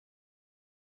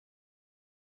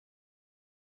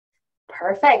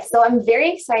Perfect. So I'm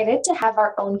very excited to have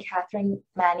our own Catherine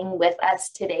Manning with us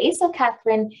today. So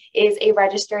Catherine is a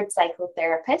registered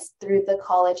psychotherapist through the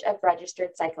College of Registered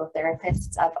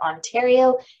Psychotherapists of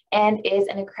Ontario and is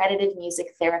an accredited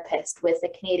music therapist with the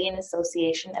Canadian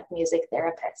Association of Music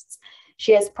Therapists.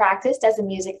 She has practiced as a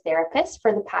music therapist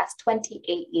for the past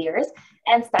 28 years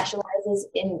and specializes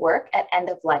in work at end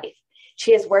of life.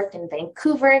 She has worked in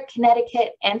Vancouver,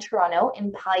 Connecticut, and Toronto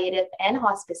in palliative and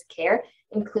hospice care,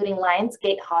 including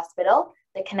Lionsgate Hospital,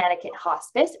 the Connecticut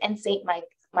Hospice, and St.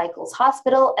 Michael's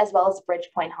Hospital, as well as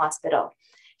Bridgepoint Hospital.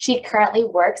 She currently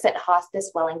works at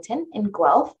Hospice Wellington in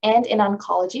Guelph and in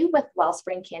oncology with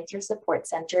Wellspring Cancer Support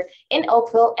Center in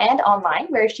Oakville and online,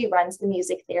 where she runs the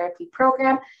music therapy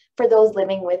program for those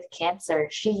living with cancer.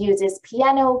 She uses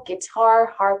piano, guitar,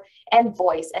 harp, and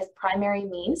voice as primary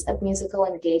means of musical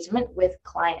engagement with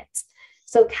clients.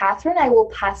 So Catherine, I will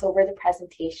pass over the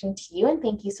presentation to you, and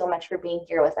thank you so much for being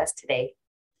here with us today.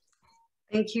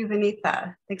 Thank you,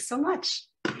 Vinitha. Thanks so much.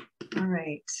 All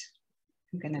right,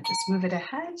 I'm gonna just move it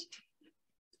ahead.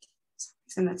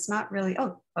 And that's not really,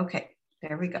 oh, okay,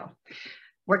 there we go.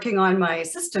 Working on my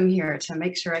system here to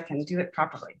make sure I can do it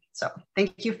properly. So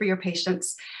thank you for your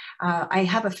patience. I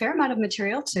have a fair amount of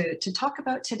material to talk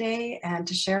about today and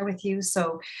to share with you.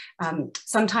 So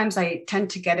sometimes I tend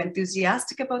to get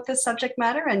enthusiastic about this subject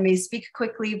matter and may speak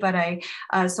quickly, but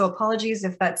so apologies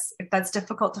if that's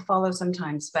difficult to follow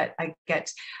sometimes, but I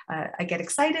get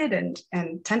excited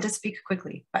and tend to speak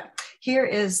quickly. But here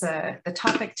is the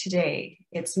topic today.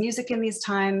 It's music in these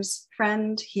times,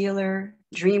 friend, healer,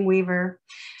 dream weaver,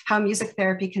 how music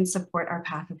therapy can support our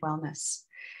path of wellness.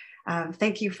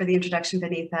 Thank you for the introduction,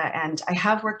 Vinitha. And I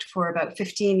have worked for about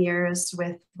 15 years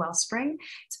with Wellspring.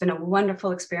 It's been a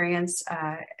wonderful experience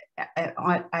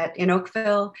in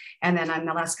Oakville, and then in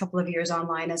the last couple of years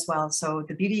online as well. So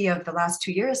the beauty of the last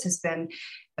 2 years has been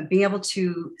being able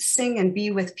to sing and be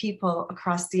with people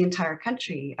across the entire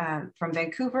country, from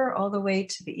Vancouver all the way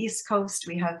to the East Coast.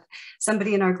 We have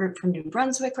somebody in our group from New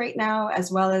Brunswick right now,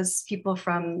 as well as people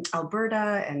from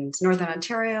Alberta and Northern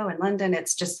Ontario and London.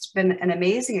 It's just been an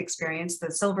amazing experience. The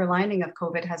silver lining of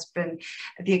COVID has been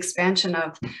the expansion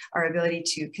of our ability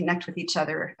to connect with each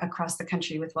other across the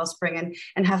country with Wellspring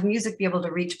and have music be able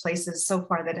to reach places so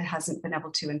far that it hasn't been able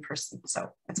to in person.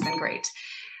 So it's been great.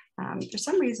 For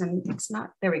some reason, it's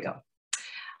not, there we go.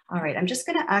 All right, I'm just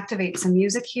gonna activate some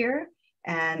music here,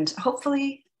 and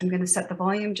hopefully I'm gonna set the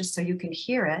volume just so you can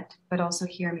hear it, but also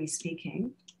hear me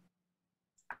speaking.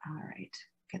 All right,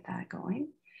 get that going.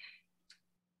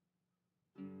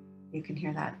 You can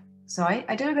hear that. So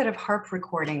I did a bit of harp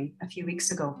recording a few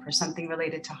weeks ago for something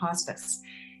related to hospice,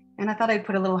 and I thought I'd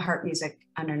put a little harp music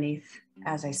underneath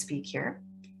as I speak here.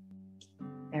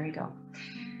 There we go.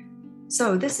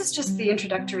 So this is just the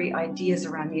introductory ideas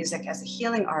around music as a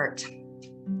healing art.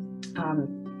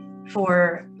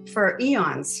 For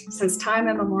eons, since time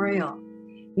immemorial,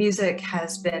 music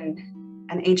has been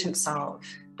an ancient salve.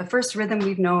 The first rhythm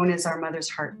we've known is our mother's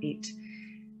heartbeat.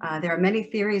 There are many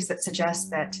theories that suggest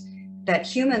that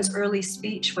humans' early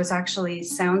speech was actually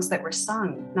sounds that were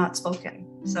sung, not spoken.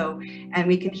 So, and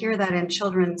we can hear that in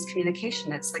children's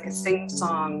communication. It's like a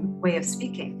sing-song way of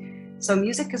speaking. So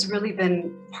music has really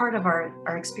been part of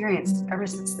our experience ever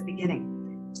since the beginning.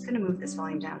 I'm just going to move this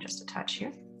volume down just a touch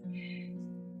here.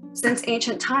 Since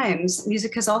ancient times,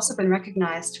 music has also been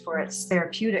recognized for its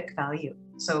therapeutic value.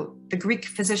 So the Greek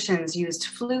physicians used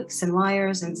flutes and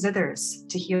lyres and zithers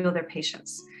to heal their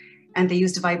patients. And they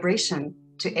used vibration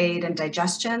to aid in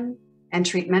digestion and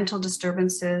treat mental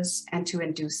disturbances and to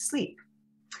induce sleep.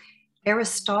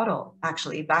 Aristotle,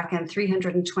 actually, back in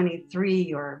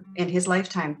 323 or in his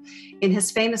lifetime, in his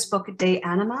famous book De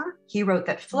Anima, he wrote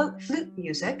that flute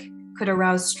music could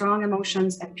arouse strong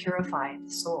emotions and purify the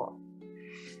soul.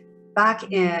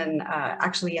 Back in,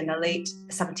 actually in the late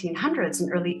 1700s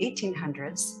and early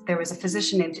 1800s, there was a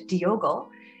physician named Diogo,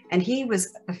 and he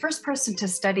was the first person to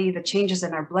study the changes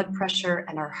in our blood pressure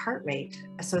and our heart rate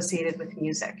associated with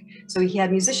music. So he had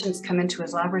musicians come into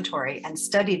his laboratory and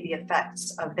studied the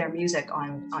effects of their music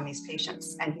on these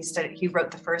patients. And he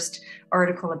wrote the first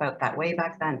article about that way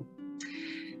back then.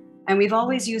 And we've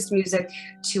always used music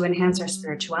to enhance our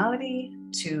spirituality,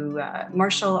 to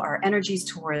marshal our energies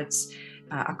towards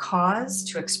a cause,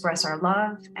 to express our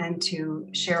love, and to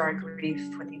share our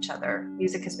grief with each other.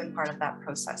 Music has been part of that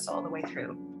process all the way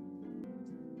through.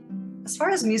 As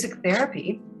far as music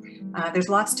therapy, there's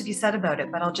lots to be said about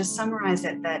it, but I'll just summarize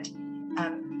it that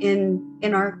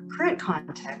in our current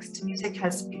context, music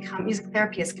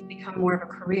therapy has become more of a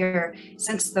career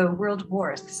since the World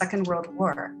War, the Second World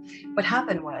War. What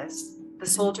happened was the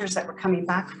soldiers that were coming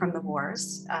back from the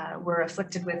wars were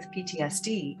afflicted with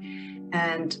PTSD,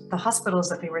 and the hospitals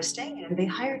that they were staying in, they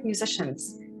hired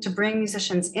musicians to bring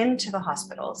musicians into the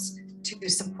hospitals to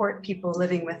support people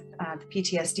living with the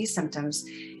PTSD symptoms.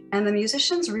 And the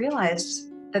musicians realized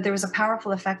that there was a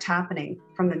powerful effect happening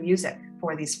from the music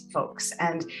for these folks.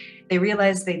 And they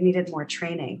realized they needed more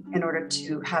training in order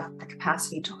to have the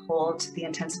capacity to hold the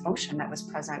intense emotion that was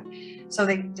present. So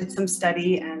they did some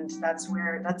study, and that's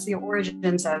the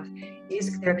origins of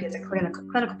music therapy as a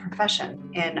clinical profession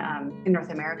in North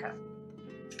America.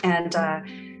 And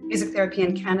music therapy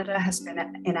in Canada has been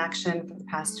in action for the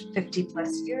past 50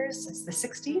 plus years, since the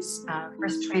 60s.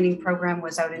 First training program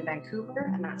was out in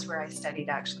Vancouver, and that's where I studied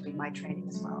actually my training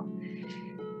as well.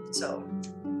 So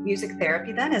music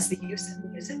therapy then is the use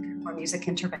of music or music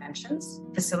interventions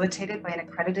facilitated by an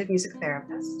accredited music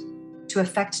therapist to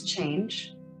affect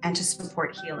change and to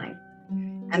support healing.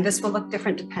 And this will look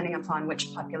different depending upon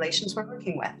which populations we're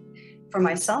working with. For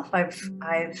myself,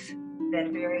 I've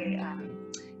been very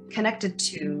connected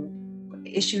to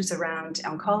issues around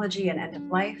oncology and end of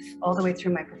life all the way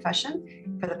through my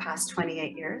profession for the past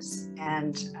 28 years.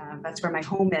 And that's where my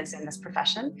home is in this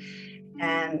profession.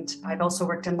 And I've also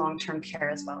worked in long-term care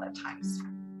as well at times.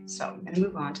 So I'm going to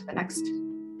move on to the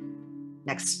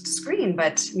next screen,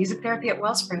 but music therapy at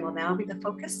Wellspring will now be the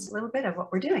focus a little bit of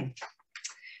what we're doing.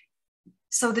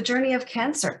 So the journey of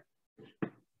cancer.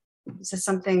 This is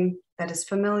something that is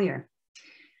familiar.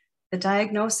 The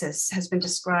diagnosis has been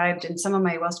described in some of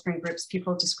my Wellspring groups.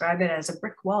 People describe it as a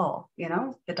brick wall. You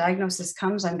know, the diagnosis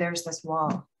comes and there's this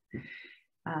wall.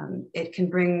 It can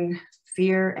bring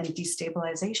fear and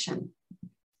destabilization,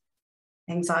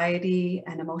 anxiety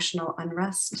and emotional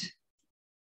unrest.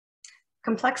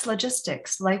 Complex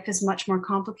logistics. Life is much more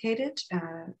complicated.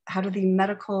 How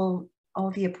do all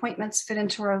the appointments fit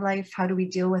into our life? How do we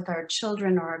deal with our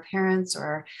children or our parents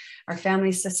or our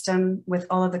family system with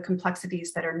all of the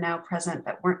complexities that are now present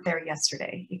that weren't there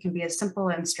yesterday? It can be as simple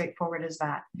and straightforward as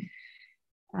that.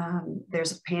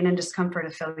 There's pain and discomfort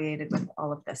affiliated with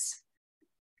all of this.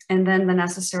 And then the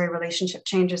necessary relationship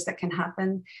changes that can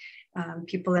happen.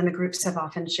 People in the groups have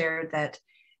often shared that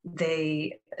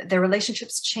their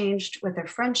relationships changed with their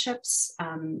friendships.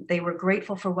 They were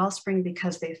grateful for Wellspring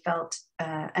because they felt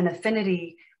an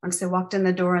affinity once they walked in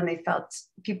the door, and they felt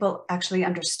people actually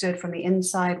understood from the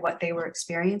inside what they were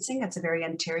experiencing. It's a very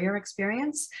interior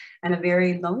experience and a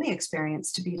very lonely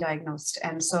experience to be diagnosed.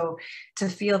 And so to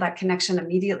feel that connection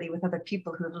immediately with other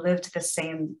people who have lived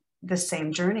the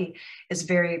same journey is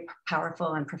very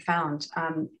powerful and profound.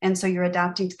 And so you're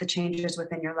adapting to the changes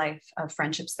within your life of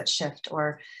friendships that shift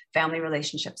or family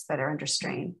relationships that are under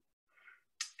strain.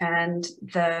 And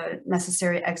the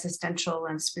necessary existential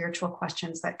and spiritual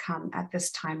questions that come at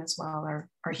this time as well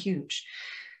are huge.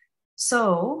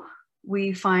 So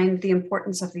we find the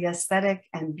importance of the aesthetic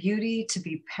and beauty to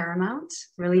be paramount,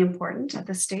 really important at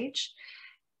this stage,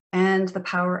 and the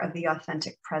power of the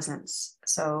authentic presence.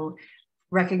 So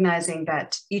recognizing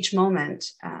that each moment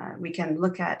we can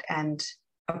look at and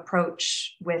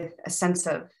approach with a sense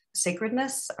of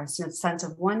sacredness, a sense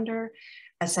of wonder,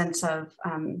 a sense of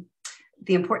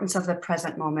the importance of the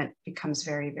present moment becomes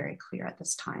very, very clear at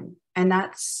this time. And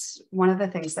that's one of the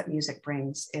things that music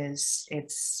brings, is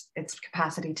its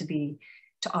capacity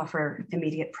to offer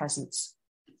immediate presence.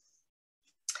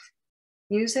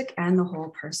 Music and the whole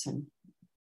person.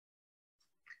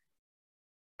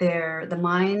 They're the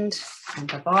mind and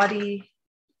the body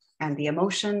and the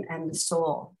emotion and the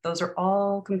soul. Those are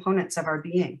all components of our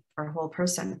being, our whole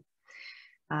person.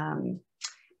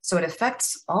 So it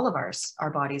affects all of our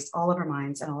bodies, all of our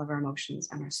minds, and all of our emotions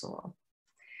and our soul.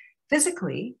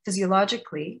 Physically,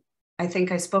 physiologically, I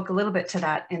think I spoke a little bit to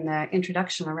that in the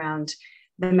introduction around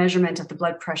the measurement of the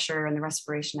blood pressure and the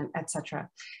respiration, etc.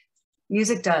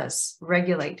 Music does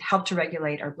help to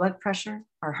regulate our blood pressure,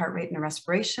 our heart rate and the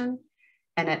respiration,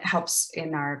 and it helps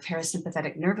in our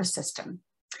parasympathetic nervous system.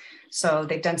 So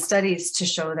they've done studies to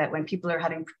show that when people are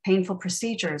having painful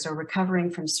procedures or recovering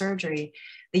from surgery,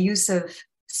 the use of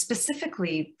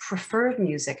specifically preferred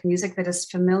music that is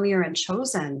familiar and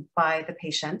chosen by the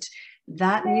patient,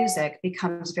 that music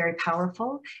becomes very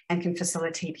powerful and can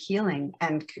facilitate healing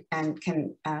and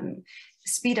can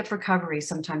speed up recovery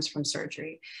sometimes from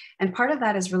surgery. And part of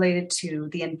that is related to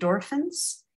the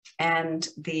endorphins and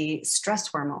the stress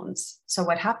hormones. So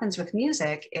what happens with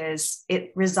music is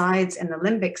it resides in the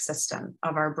limbic system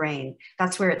of our brain.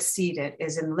 That's where it's seated,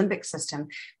 is in the limbic system,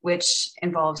 which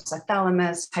involves the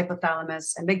thalamus,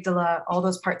 hypothalamus, amygdala, all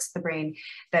those parts of the brain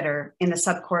that are in the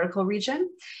subcortical region.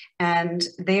 And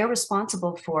they are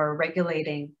responsible for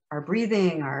regulating our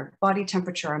breathing, our body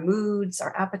temperature, our moods,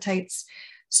 our appetites.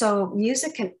 So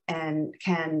music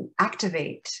can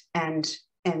activate and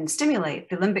stimulate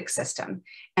the limbic system,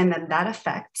 and then that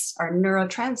affects our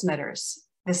neurotransmitters.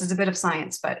 This is a bit of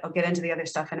science, but I'll get into the other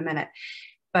stuff in a minute.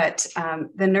 But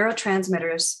the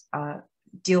neurotransmitters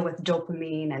deal with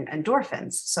dopamine and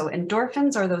endorphins. So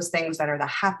endorphins are those things that are the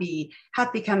happy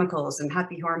chemicals and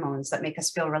happy hormones that make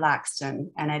us feel relaxed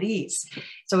and at ease.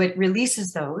 So it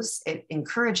releases those, it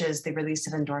encourages the release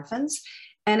of endorphins,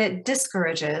 and it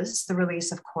discourages the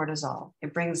release of cortisol.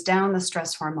 It brings down the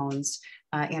stress hormones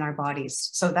in our bodies.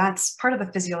 So that's part of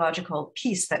the physiological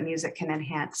piece that music can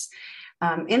enhance.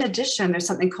 In addition, there's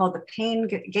something called the pain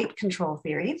gate control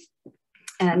theory.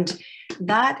 And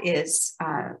that is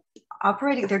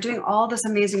operating, they're doing all this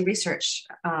amazing research.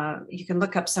 You can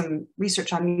look up some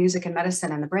research on music and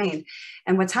medicine and the brain.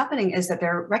 And what's happening is that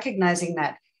they're recognizing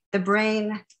that the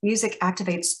brain, music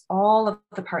activates all of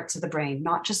the parts of the brain,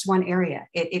 not just one area.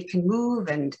 It can move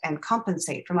and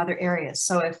compensate from other areas.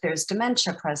 So if there's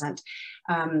dementia present,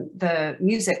 the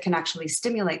music can actually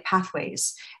stimulate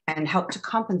pathways and help to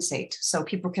compensate. So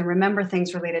people can remember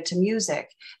things related to music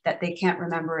that they can't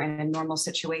remember in a normal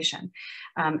situation.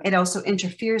 It also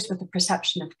interferes with the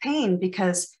perception of pain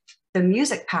because the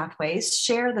music pathways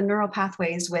share the neural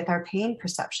pathways with our pain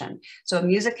perception. So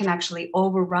music can actually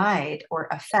override or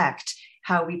affect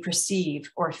how we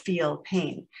perceive or feel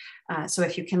pain. So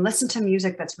if you can listen to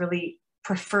music that's really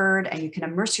preferred and you can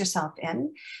immerse yourself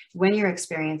in when you're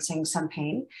experiencing some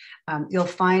pain, you'll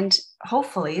find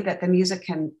hopefully that the music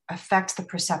can affect the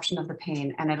perception of the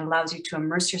pain, and it allows you to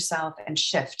immerse yourself and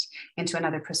shift into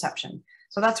another perception.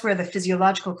 So that's where the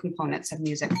physiological components of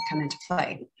music come into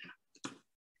play.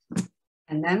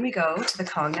 And then we go to the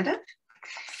cognitive.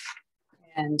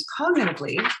 And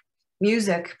cognitively,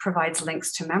 music provides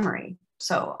links to memory.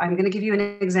 So I'm going to give you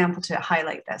an example to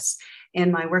highlight this.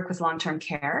 In my work with long-term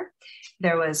care,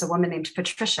 there was a woman named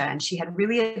Patricia, and she had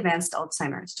really advanced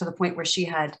Alzheimer's to the point where she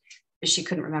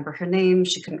couldn't remember her name,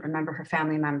 she couldn't remember her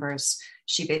family members.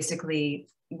 She basically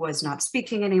was not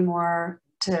speaking anymore.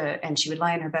 And she would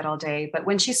lie in her bed all day. But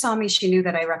when she saw me, she knew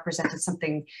that I represented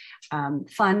something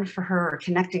fun for her or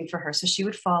connecting for her. So she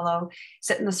would follow,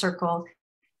 sit in the circle,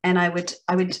 and I would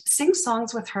sing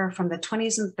songs with her from the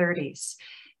 20s and 30s.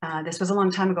 This was a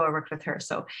long time ago I worked with her.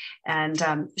 So, and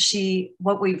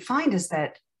what we find is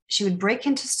that she would break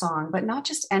into song, but not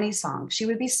just any song. She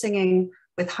would be singing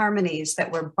with harmonies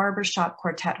that were barbershop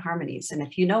quartet harmonies. And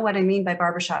if you know what I mean by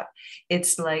barbershop,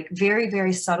 it's like very,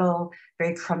 very subtle,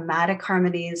 very chromatic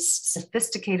harmonies,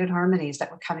 sophisticated harmonies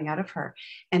that were coming out of her.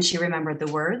 And she remembered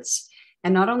the words.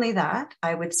 And not only that,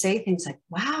 I would say things like,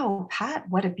 wow, Pat,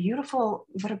 what a beautiful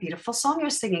song you're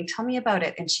singing. Tell me about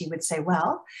it. And she would say,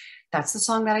 well, that's the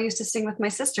song that I used to sing with my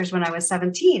sisters when I was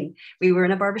 17. We were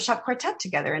in a barbershop quartet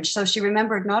together. And so she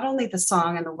remembered not only the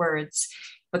song and the words,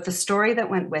 but the story that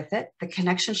went with it, the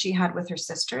connection she had with her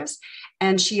sisters.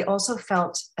 And she also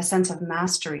felt a sense of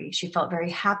mastery. She felt very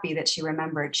happy that she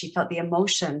remembered. She felt the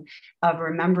emotion of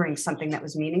remembering something that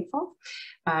was meaningful.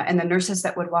 And the nurses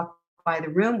that would walk by the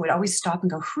room would always stop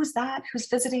and go, who's that? Who's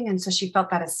visiting? And so she felt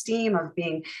that esteem of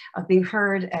being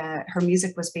heard. Her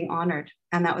music was being honored.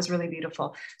 And that was really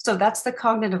beautiful. So that's the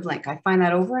cognitive link. I find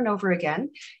that over and over again,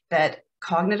 that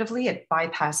cognitively it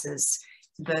bypasses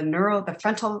the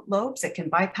frontal lobes. It can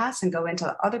bypass and go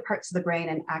into other parts of the brain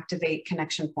and activate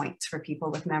connection points for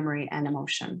people with memory and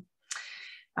emotion.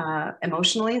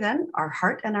 Emotionally then, our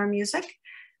heart and our music.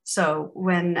 So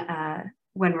when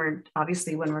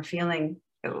we're feeling,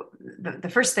 the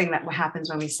first thing that happens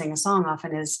when we sing a song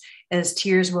often is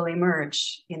tears will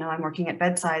emerge. You know, I'm working at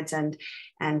bedsides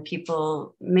and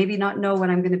people maybe not know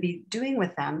what I'm going to be doing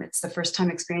with them. It's the first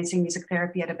time experiencing music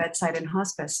therapy at a bedside in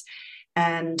hospice.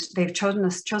 And they've chosen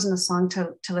a song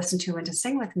to listen to and to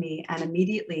sing with me, and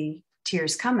immediately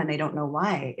tears come and they don't know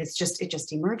why. It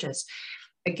just emerges.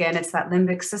 Again, it's that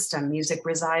limbic system. Music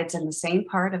resides in the same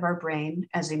part of our brain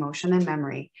as emotion and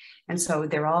memory. And so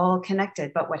they're all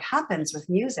connected. But what happens with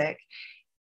music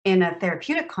in a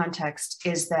therapeutic context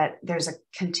is that there's a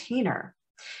container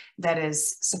that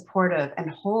is supportive and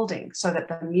holding, so that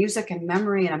the music and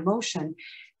memory and emotion,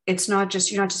 you're not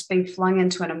just being flung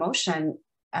into an emotion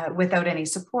without any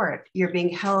support. You're being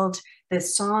held.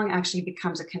 This song actually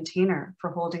becomes a container for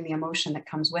holding the emotion that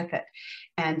comes with it.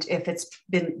 And if it's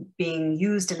been being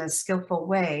used in a skillful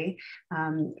way,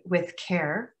 with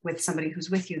care, with somebody who's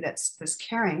with you that's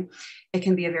caring, it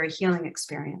can be a very healing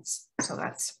experience. So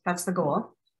that's the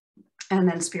goal. And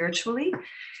then spiritually,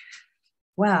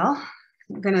 well,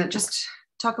 I'm going to just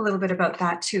talk a little bit about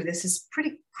that too. This is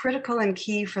pretty critical and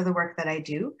key for the work that I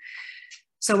do.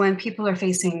 So when people are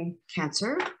facing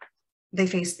cancer, they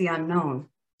face the unknown.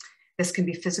 This can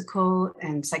be physical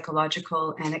and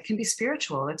psychological, and it can be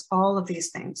spiritual. It's all of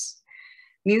these things.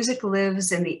 Music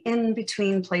lives in the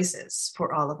in-between places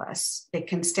for all of us. It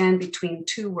can stand between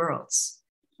two worlds.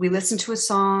 We listen to a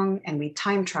song and we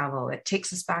time travel. It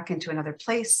takes us back into another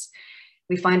place.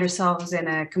 We find ourselves in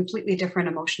a completely different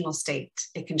emotional state.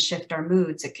 It can shift our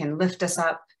moods. It can lift us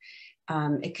up.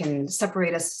 It can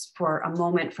separate us for a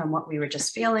moment from what we were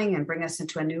just feeling and bring us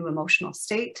into a new emotional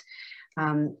state.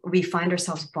 We find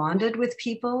ourselves bonded with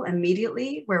people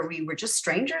immediately where we were just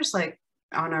strangers, like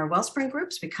on our Wellspring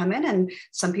groups. We come in and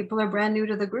some people are brand new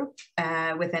to the group.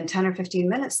 Within 10 or 15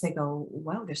 minutes, they go,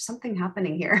 wow, there's something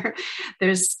happening here.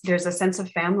 There's a sense of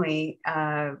family,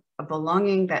 a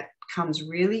belonging that comes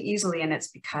really easily, and it's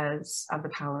because of the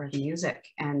power of music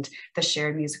and the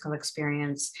shared musical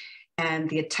experience and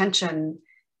the attention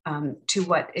to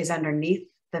what is underneath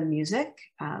the music.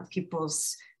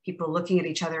 People looking at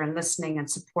each other and listening and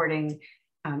supporting.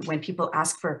 When people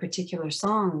ask for a particular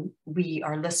song, we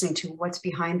are listening to what's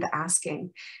behind the asking.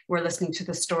 We're listening to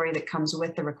the story that comes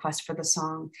with the request for the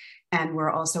song. And we're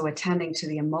also attending to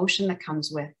the emotion that comes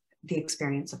with the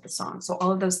experience of the song. So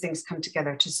all of those things come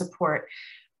together to support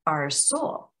our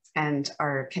soul and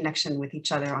our connection with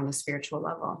each other on a spiritual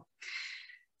level.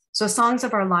 So songs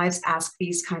of our lives ask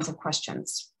these kinds of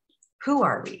questions. Who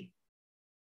are we?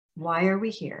 Why are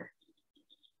we here?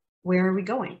 Where are we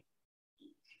going?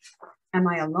 Am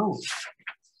I alone?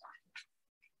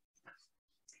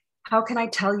 How can I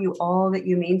tell you all that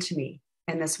you mean to me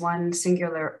in this one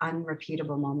singular,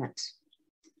 unrepeatable moment?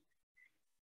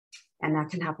 And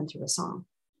that can happen through a song.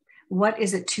 What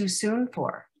is it too soon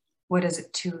for? What is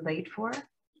it too late for?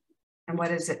 And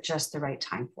what is it just the right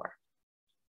time for?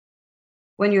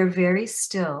 When you're very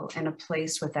still in a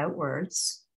place without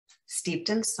words, steeped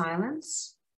in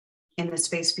silence, in the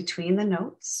space between the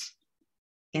notes,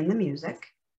 in the music,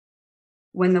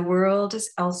 when the world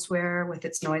is elsewhere with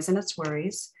its noise and its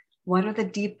worries, what are the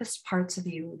deepest parts of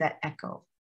you that echo?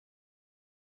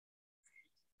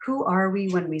 Who are we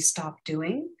when we stop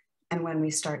doing and when we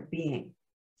start being?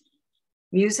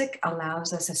 Music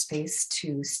allows us a space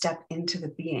to step into the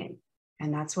being.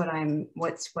 And that's what I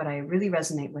really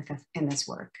resonate with in this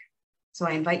work. So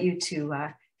I invite you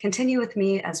to continue with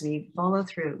me as we follow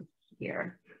through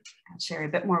here. I'll share a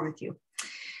bit more with you.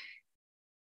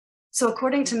 So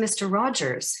according to Mr.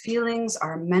 Rogers, feelings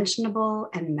are mentionable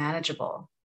and manageable.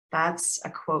 That's a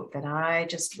quote that I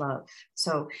just love.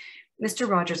 So Mr.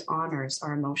 Rogers honors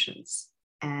our emotions.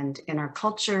 And in our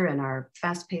culture and our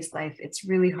fast-paced life, it's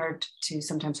really hard to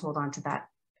sometimes hold on to that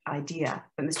idea,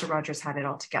 but Mr. Rogers had it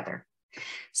all together.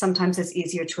 Sometimes it's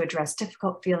easier to address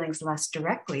difficult feelings less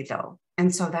directly though.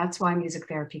 And so that's why music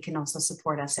therapy can also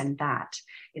support us in that.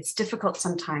 It's difficult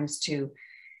sometimes to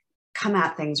come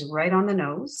at things right on the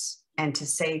nose and to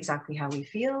say exactly how we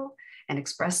feel and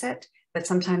express it. But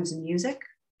sometimes music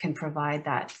can provide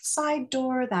that side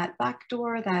door, that back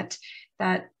door, that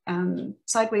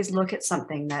sideways look at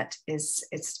something that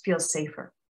feels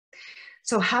safer.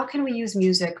 So how can we use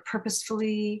music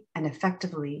purposefully and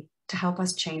effectively to help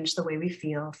us change the way we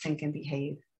feel, think, and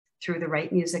behave through the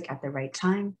right music at the right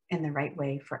time in the right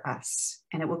way for us?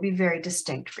 And it will be very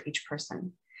distinct for each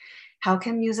person. How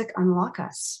can music unlock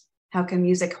us? How can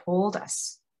music hold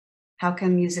us? How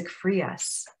can music free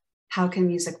us? How can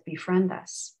music befriend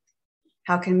us?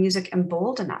 How can music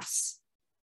embolden us?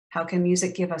 How can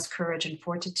music give us courage and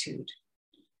fortitude?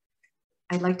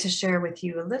 I'd like to share with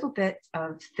you a little bit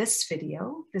of this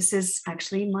video. This is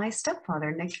actually my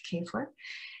stepfather, Nick Kafler.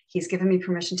 He's given me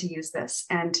permission to use this,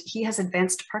 and he has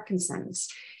advanced Parkinson's.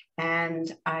 And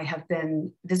I have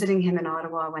been visiting him in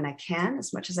Ottawa when I can,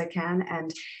 as much as I can,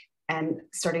 and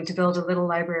starting to build a little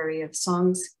library of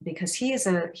songs, because he's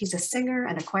a singer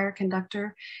and a choir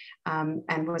conductor,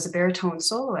 and was a baritone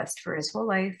soloist for his whole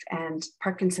life. And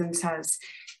Parkinson's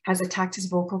has attacked his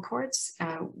vocal cords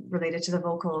related to the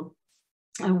vocal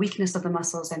weakness of the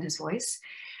muscles and his voice.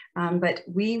 But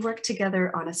we worked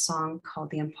together on a song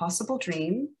called The Impossible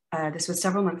Dream. This was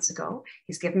several months ago.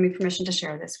 He's given me permission to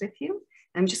share this with you.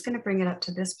 I'm just going to bring it up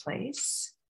to this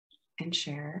place and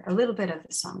share a little bit of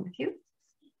the song with you.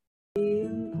 The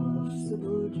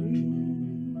impossible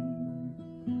dream,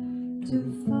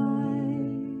 to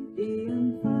fight the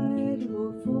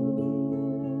unfightable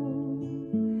foe,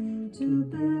 to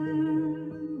bear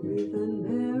with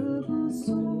unbearable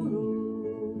sorrow,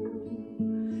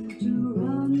 to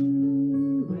run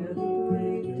where the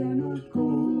brave dare not go,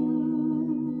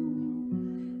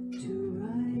 to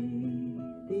right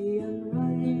the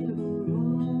unrightable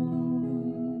wrong,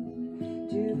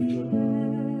 to be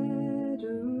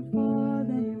better far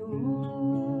than you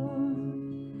are,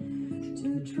 to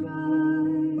try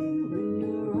when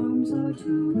your arms are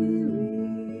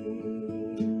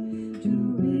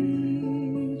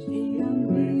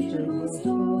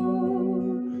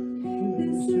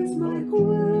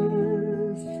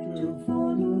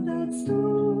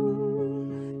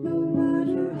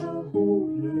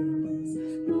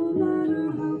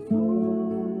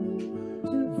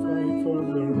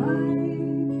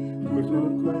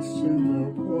in the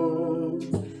pulse,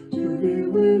 to be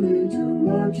willing to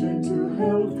march into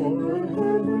hell for a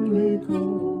heavenly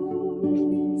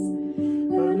cause.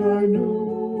 And I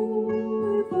know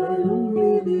if I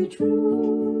only be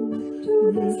true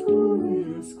to this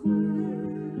glorious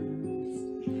quest,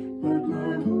 that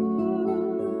my heart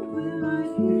will lie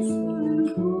peaceful and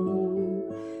calm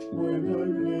when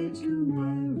I'm laid to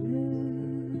my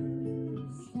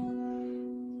rest.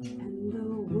 And the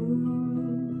world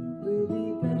will be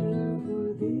better for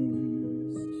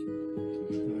this,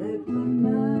 that one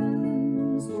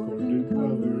man's already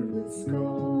covered with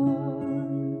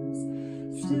scars,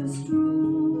 still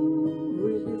strove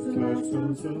with his last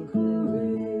ounce of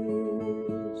courage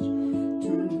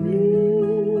to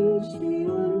reach the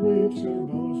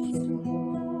unreachable star.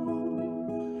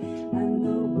 And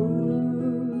the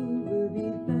world will be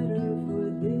better for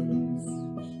this,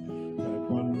 that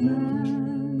one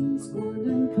man's scorned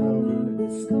and covered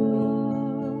with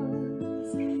scars,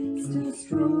 still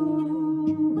strove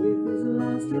with his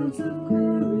last ounce of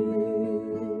courage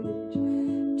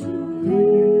to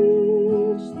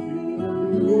reach the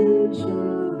unreachable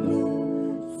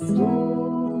star.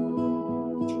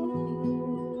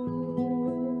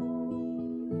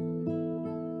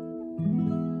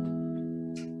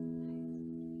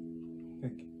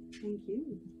 Thank you. Thank you.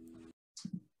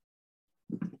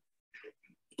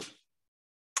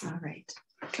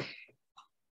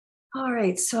 All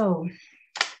right, so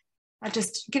that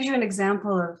just gives you an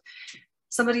example of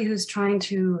somebody who's trying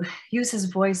to use his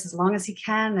voice as long as he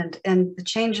can, and the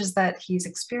changes that he's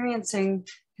experiencing.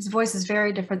 His voice is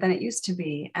very different than it used to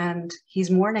be, and he's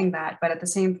mourning that, but at the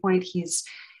same point, he's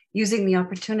using the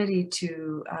opportunity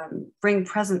to bring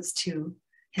presence to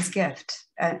his gift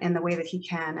in the way that he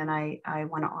can, and I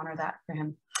want to honor that for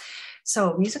him.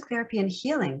 So music therapy and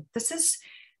healing. This is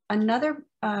another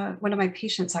one of my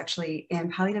patients actually in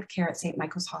palliative care at St.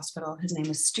 Michael's Hospital. His name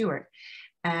was Stuart,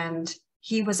 and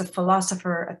he was a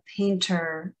philosopher, a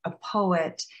painter, a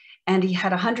poet, and he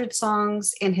had 100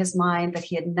 songs in his mind that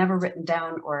he had never written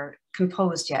down or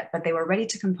composed yet, but they were ready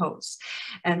to compose.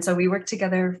 And so we worked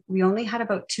together. We only had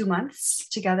about 2 months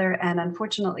together, and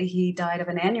unfortunately he died of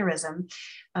an aneurysm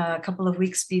a couple of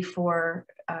weeks before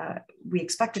we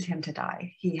expected him to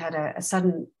die. He had a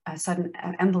sudden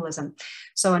embolism.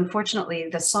 So unfortunately,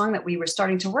 the song that we were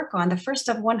starting to work on, the first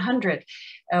of 100,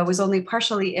 was only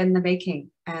partially in the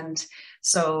making. And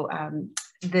so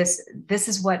this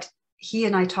is what he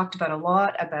and I talked about a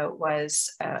lot about,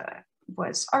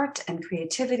 was art and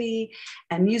creativity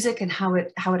and music and how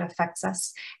it affects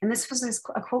us. And this was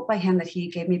a quote by him that he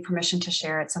gave me permission to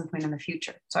share at some point in the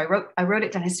future. So I wrote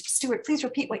it down. I said, Stuart, please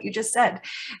repeat what you just said.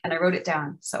 And I wrote it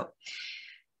down. So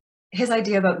his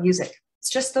idea about music,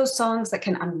 it's just those songs that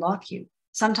can unlock you.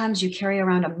 Sometimes you carry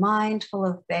around a mind full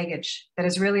of baggage that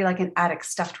is really like an attic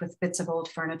stuffed with bits of old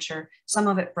furniture, some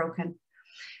of it broken.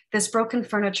 This broken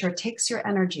furniture takes your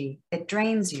energy. It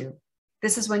drains you.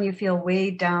 This is when you feel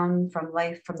weighed down from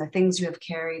life, from the things you have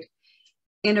carried.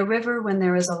 In a river, when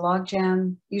there is a log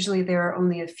jam, usually there are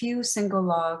only a few single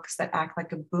logs that act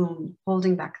like a boom,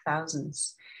 holding back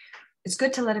thousands. It's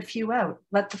good to let a few out,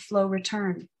 let the flow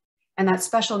return. And that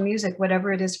special music,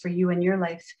 whatever it is for you in your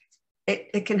life,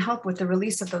 it can help with the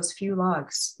release of those few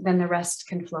logs. Then the rest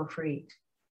can flow free.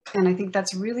 And I think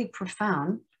that's really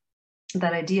profound,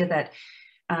 that idea that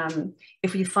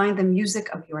if you find the music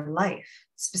of your life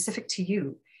specific to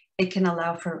you, it can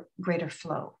allow for greater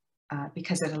flow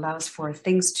because it allows for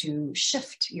things to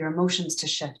shift, your emotions to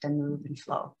shift and move and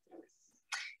flow.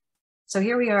 So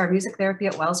here we are, music therapy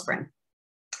at Wellspring.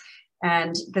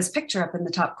 And this picture up in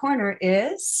the top corner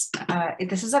is,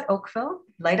 this is at Oakville,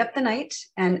 Light Up the Night.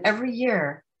 And every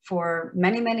year, for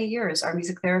many, many years, our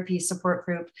music therapy support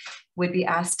group would be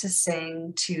asked to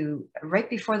sing to, right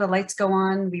before the lights go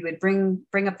on, we would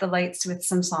bring up the lights with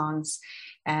some songs.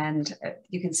 And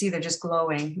you can see they're just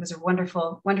glowing. It was a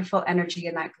wonderful, wonderful energy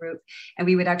in that group. And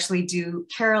we would actually do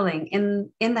caroling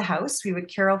in the house. We would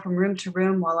carol from room to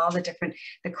room while all the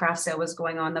craft sale was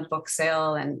going on, the book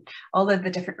sale, and all of the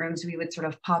different rooms. We would sort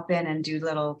of pop in and do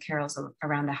little carols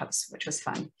around the house, which was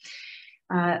fun.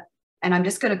 And I'm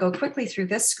just going to go quickly through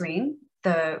this screen.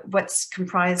 What's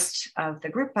comprised of the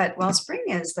group at Wellspring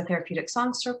is the Therapeutic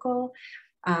Song Circle,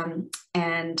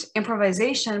 and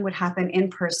improvisation would happen in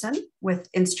person with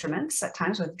instruments, at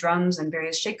times with drums and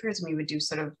various shakers. And we would do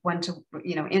sort of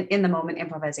in the moment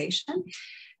improvisation.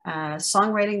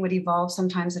 Songwriting would evolve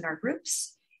sometimes in our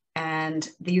groups, and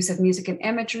the use of music and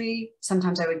imagery.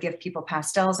 Sometimes I would give people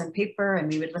pastels and paper,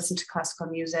 and we would listen to classical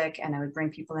music, and I would bring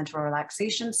people into a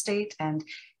relaxation state and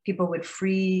People would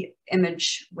free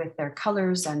image with their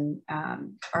colors and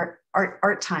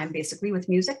art time, basically, with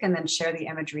music, and then share the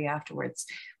imagery afterwards,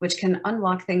 which can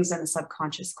unlock things in the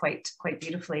subconscious quite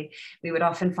beautifully. We would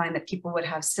often find that people would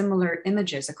have similar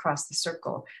images across the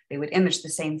circle. They would image the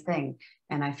same thing.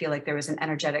 And I feel like there was an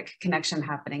energetic connection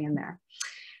happening in there.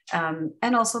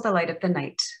 And also the light of the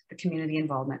night, the community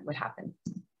involvement would happen.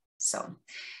 So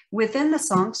within the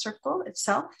song circle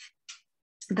itself,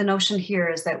 the notion here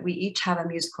is that we each have a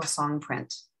musical song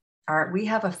print. We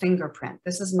have a fingerprint.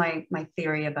 This is my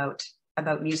theory about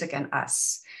music and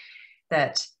us,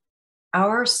 that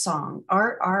our song,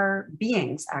 our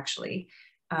beings actually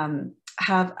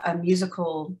have a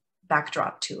musical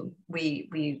backdrop to.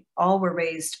 We all were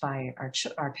raised by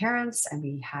our parents, and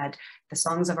we had the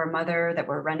songs of our mother that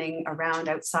were running around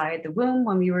outside the womb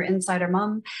when we were inside our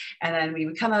mom. And then we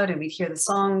would come out and we'd hear the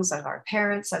songs of our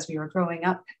parents as we were growing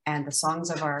up, and the songs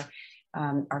of our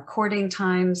courting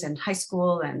times in high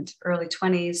school and early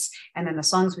 20s, and then the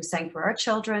songs we sang for our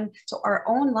children. So our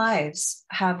own lives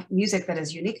have music that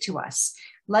is unique to us,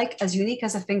 like as unique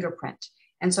as a fingerprint.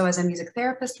 And so as a music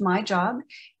therapist, my job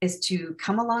is to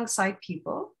come alongside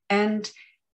people and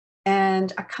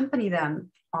accompany them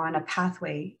on a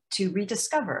pathway to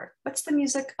rediscover what's the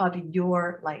music of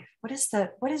your life.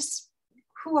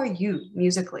 Who are you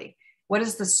musically? What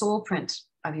is the soul print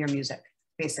of your music,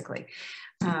 basically?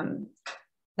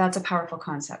 That's a powerful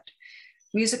concept.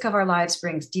 Music of our lives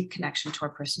brings deep connection to our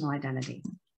personal identity.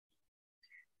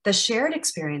 The shared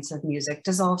experience of music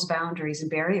dissolves boundaries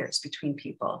and barriers between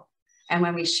people. And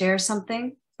when we share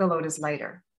something, the load is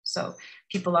lighter. So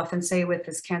people often say with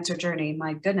this cancer journey,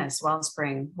 my goodness,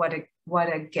 Wellspring, what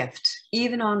a gift.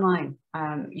 Even online,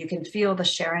 you can feel the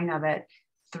sharing of it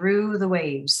through the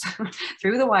waves,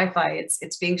 through the Wi-Fi.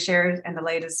 It's being shared, and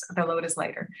the load is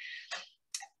lighter.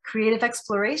 Creative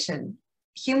exploration.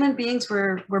 Human beings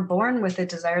were born with a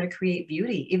desire to create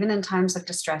beauty, even in times of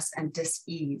distress and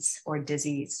dis-ease or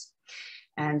disease.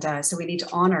 And so we need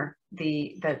to honor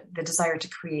the desire to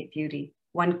create beauty.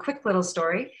 One quick little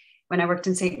story. When I worked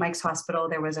in St. Mike's Hospital,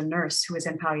 there was a nurse who was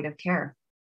in palliative care,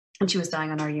 and she was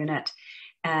dying on our unit.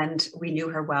 And we knew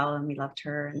her well, and we loved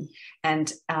her.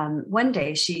 And one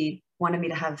day she wanted me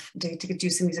to do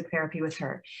some music therapy with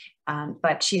her,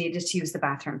 but she needed to use the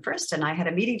bathroom first, and I had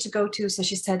a meeting to go to. So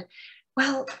she said,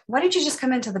 well, why don't you just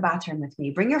come into the bathroom with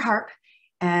me? Bring your harp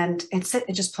and sit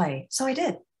and just play. So I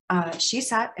did. She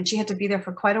sat, and she had to be there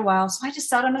for quite a while. So I just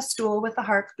sat on a stool with the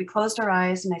harp. We closed our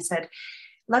eyes, and I said,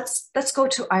 let's go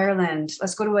to Ireland.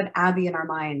 Let's go to an abbey in our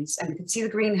minds, and we could see the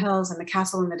green hills and the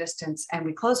castle in the distance. And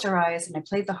we closed our eyes, and I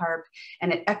played the harp,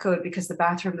 and it echoed because the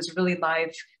bathroom was really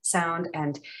live sound,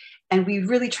 and we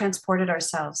really transported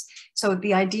ourselves. So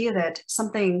the idea that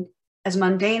something as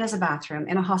mundane as a bathroom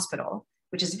in a hospital,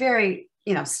 which is very,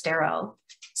 sterile,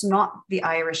 it's not the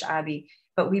Irish Abbey,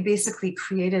 but we basically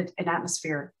created an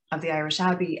atmosphere of the Irish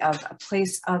Abbey, of a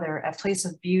place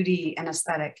of beauty and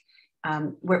aesthetic,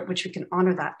 which we can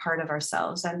honor that part of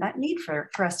ourselves, and that need for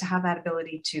us to have that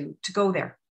ability to go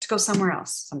there, to go somewhere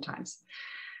else sometimes.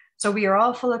 So we are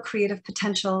all full of creative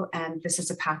potential, and this is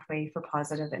a pathway for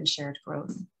positive and shared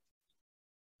growth.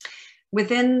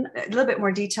 Within a little bit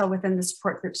more detail within the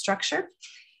support group structure,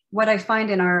 what I find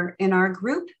in our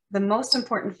group, the most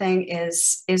important thing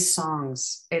is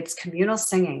songs. It's communal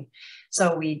singing.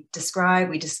 So we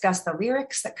discuss the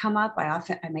lyrics that come up. I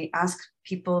may ask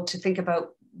people to think about,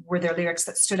 were there lyrics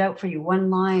that stood out for you, one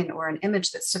line or an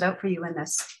image that stood out for you in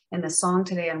this song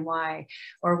today, and why?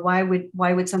 Or why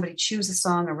would somebody choose a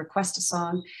song or request a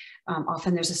song?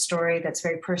 Often there's a story that's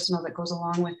very personal that goes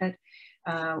along with it.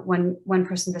 One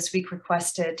person this week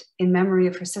requested, in memory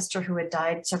of her sister who had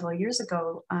died several years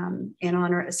ago, in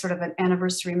honor as sort of an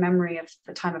anniversary memory of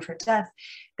the time of her death,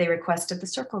 they requested the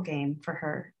circle game for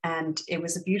her. And it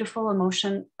was a beautiful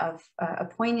emotion of a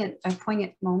poignant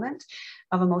moment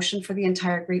of emotion for the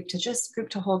entire group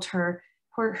to hold her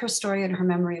story and her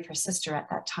memory of her sister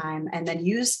at that time. And then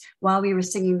while we were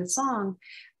singing the song,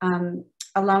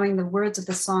 allowing the words of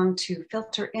the song to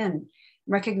filter in,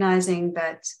 recognizing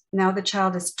that now the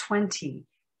child is 20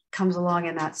 comes along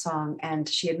in that song. And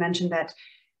she had mentioned that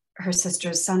her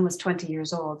sister's son was 20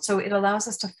 years old. So it allows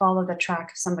us to follow the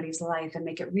track of somebody's life and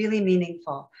make it really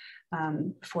meaningful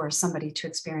for somebody to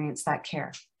experience that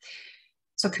care.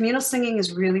 So communal singing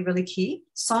is really, really key.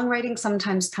 Songwriting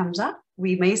sometimes comes up.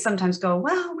 We may sometimes go,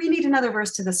 well, we need another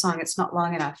verse to the song. It's not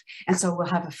long enough. And so we'll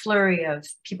have a flurry of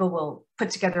people will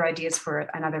put together ideas for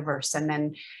another verse. And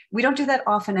then we don't do that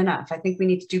often enough. I think we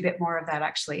need to do a bit more of that,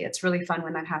 actually. It's really fun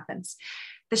when that happens.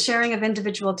 The sharing of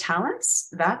individual talents,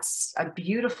 that's a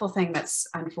beautiful thing that's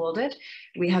unfolded.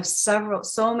 We have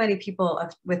so many people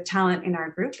with talent in our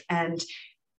group, and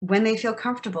when they feel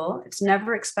comfortable, it's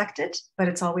never expected, but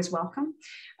it's always welcome.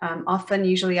 Often,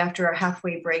 usually after a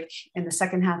halfway break in the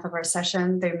second half of our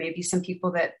session, there may be some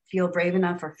people that feel brave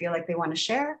enough or feel like they want to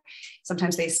share.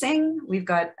 Sometimes they sing. We've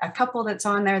got a couple that's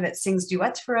on there that sings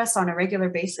duets for us on a regular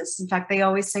basis. In fact, they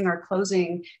always sing our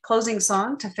closing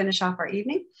song to finish off our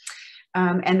evening.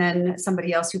 And then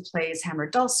somebody else who plays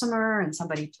hammered dulcimer, and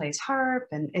somebody plays harp,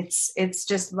 and it's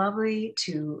just lovely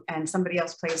and somebody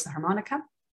else plays the harmonica.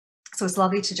 So it's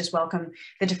lovely to just welcome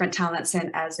the different talents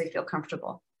in as they feel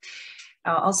comfortable.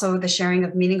 Also, the sharing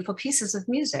of meaningful pieces of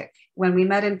music. When we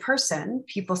met in person,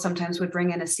 people sometimes would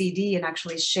bring in a CD and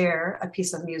actually share a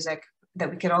piece of music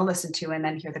that we could all listen to and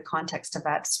then hear the context of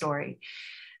that story.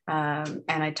 And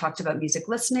I talked about music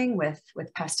listening with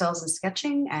pastels and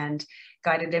sketching and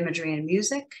guided imagery and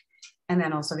music, and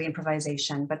then also the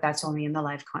improvisation, but that's only in the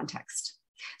live context.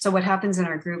 So what happens in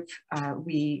our group,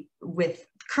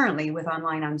 currently with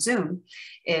online on Zoom,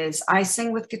 is I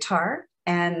sing with guitar,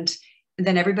 and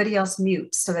then everybody else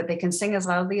mutes so that they can sing as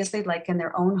loudly as they'd like in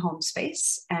their own home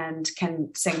space and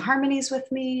can sing harmonies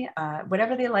with me,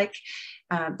 whatever they like,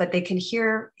 but they can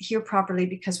hear properly,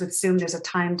 because with Zoom there's a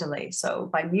time delay. So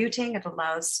by muting, it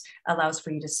allows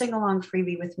for you to sing along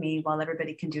freely with me while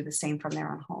everybody can do the same from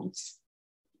their own homes.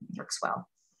 It works well.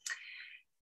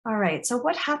 All right, so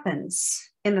what happens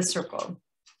in the circle?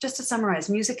 Just to summarize,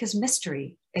 music is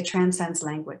mystery. It transcends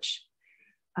language.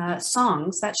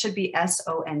 Songs, that should be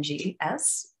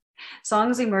S-O-N-G-S.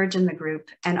 Songs emerge in the group,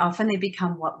 and often they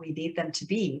become what we need them to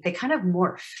be. They kind of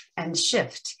morph and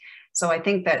shift. So I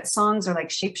think that songs are like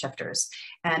shapeshifters.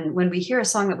 And when we hear a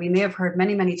song that we may have heard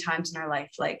many, many times in our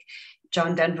life, like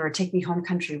John Denver, Take Me Home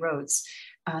Country Roads,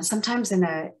 sometimes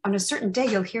on a certain day,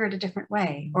 you'll hear it a different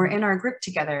way. Or in our group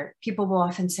together, people will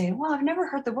often say, well, I've never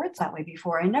heard the words that way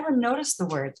before. I never noticed the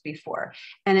words before.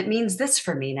 And it means this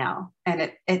for me now.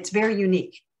 And it's very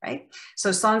unique, right?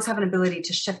 So songs have an ability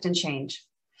to shift and change.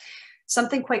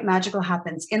 Something quite magical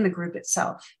happens in the group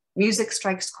itself. Music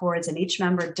strikes chords in each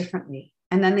member differently,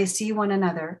 and then they see one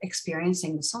another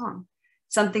experiencing the song.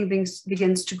 Something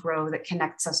begins to grow that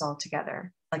connects us all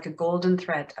together, like a golden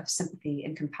thread of sympathy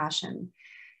and compassion.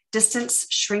 Distance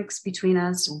shrinks between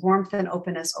us, warmth and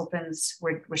openness opens.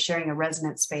 We're sharing a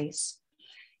resonant space.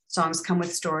 Songs come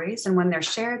with stories, and when they're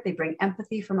shared, they bring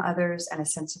empathy from others and a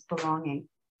sense of belonging.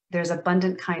 There's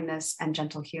abundant kindness and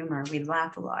gentle humor. We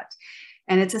laugh a lot.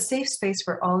 And it's a safe space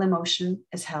where all emotion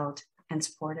is held and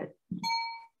supported.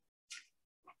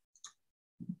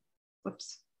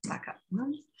 Whoops, back up.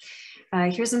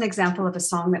 Here's an example of a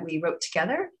song that we wrote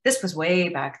together. This was way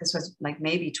back. This was like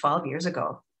maybe 12 years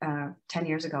ago, 10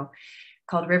 years ago,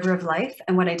 called River of Life.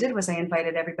 And what I did was I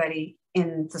invited everybody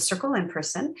in the circle in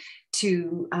person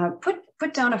to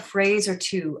put down a phrase or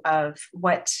two of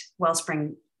what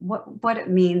Wellspring, what it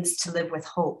means to live with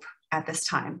hope at this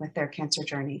time with their cancer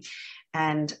journey,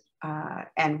 and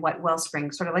what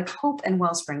Wellspring, sort of like hope and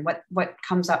Wellspring, what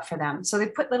comes up for them. So they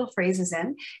put little phrases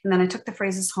in, and then I took the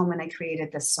phrases home and I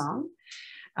created this song.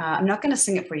 I'm not going to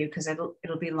sing it for you because it'll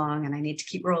be long and I need to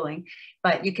keep rolling,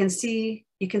 but you can see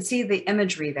the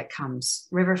imagery that comes.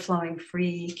 River flowing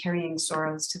free, carrying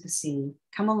sorrows to the sea.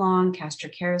 Come along, cast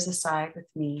your cares aside with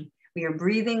me. We are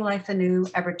breathing life anew,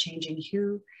 ever-changing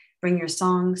hue. Bring your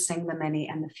song, sing the many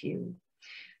and the few.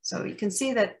 So you can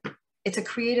see that it's a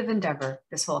creative endeavor,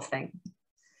 this whole thing.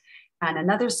 And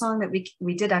another song that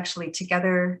we did actually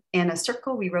together in a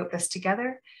circle, we wrote this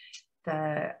together.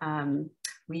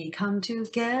 We come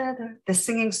together, the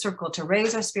singing circle to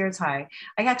raise our spirits high.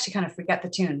 I actually kind of forget the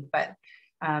tune, but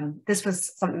this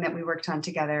was something that we worked on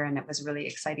together, and it was really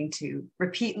exciting to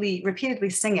repeatedly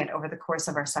sing it over the course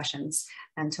of our sessions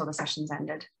until the sessions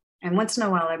ended. And once in a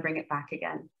while, I bring it back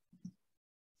again.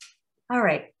 All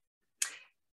right.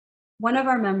 One of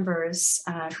our members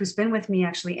who's been with me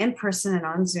actually in person and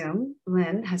on Zoom,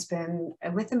 Lynn, has been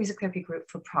with the music therapy group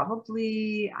for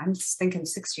probably, I'm thinking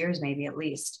 6 years, maybe at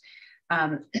least.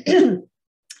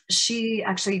 She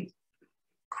actually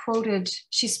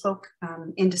she spoke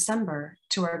in December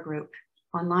to our group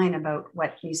online about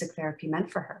what music therapy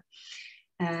meant for her.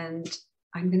 And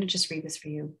I'm going to just read this for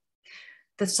you.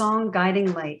 The song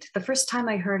Guiding Light, the first time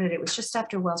I heard it, it was just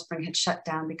after Wellspring had shut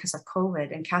down because of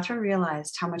COVID, and Catherine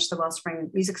realized how much the Wellspring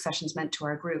music sessions meant to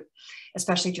our group,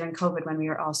 especially during COVID when we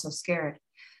were all so scared.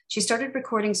 She started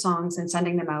recording songs and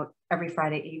sending them out every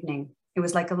Friday evening. It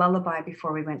was like a lullaby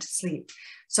before we went to sleep.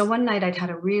 So one night I'd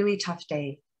had a really tough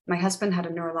day. My husband had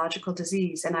a neurological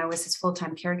disease and I was his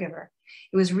full-time caregiver.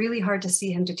 It was really hard to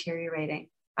see him deteriorating.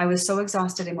 I was so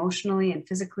exhausted emotionally and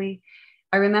physically.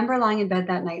 I remember lying in bed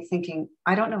that night thinking,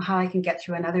 I don't know how I can get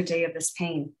through another day of this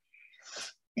pain.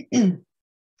 Then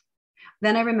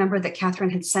I remembered that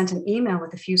Catherine had sent an email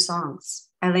with a few songs.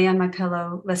 I lay on my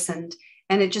pillow, listened,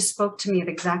 and it just spoke to me of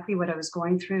exactly what I was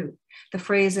going through. The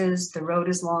phrases, the road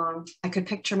is long. I could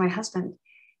picture my husband.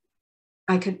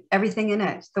 Everything in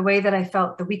it, the way that I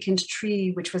felt, the weakened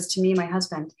tree, which was to me my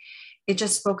husband. It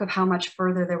just spoke of how much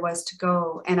further there was to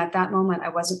go. And at that moment, I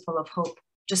wasn't full of hope,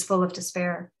 just full of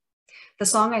despair. The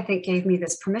song, I think, gave me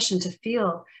this permission to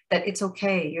feel that it's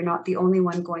okay. You're not the only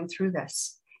one going through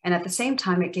this. And at the same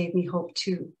time, it gave me hope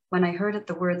too. When I heard it,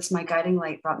 the words, my guiding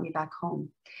light, brought me back home.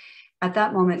 At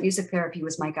that moment, music therapy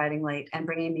was my guiding light and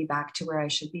bringing me back to where I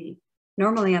should be.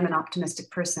 Normally, I'm an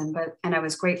optimistic person, and I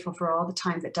was grateful for all the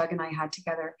time that Doug and I had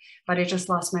together, but I just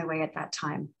lost my way at that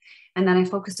time. And then I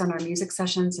focused on our music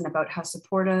sessions and about how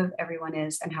supportive everyone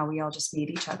is and how we all just need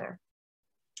each other.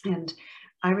 And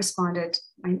I responded,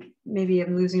 maybe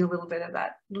I'm losing a little bit of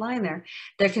that line there.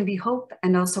 There can be hope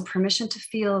and also permission to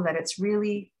feel that it's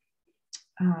really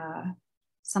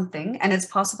something, and it's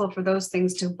possible for those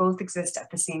things to both exist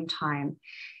at the same time.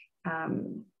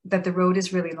 That the road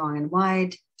is really long and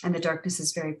wide and the darkness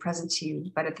is very present to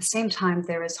you, but at the same time,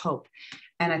 there is hope.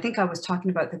 And I think I was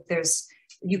talking about that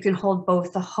you can hold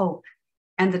both the hope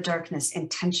and the darkness in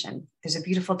tension. There's a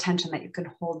beautiful tension that you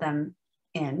can hold them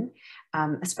in,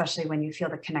 especially when you feel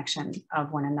the connection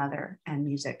of one another and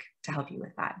music to help you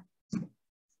with that.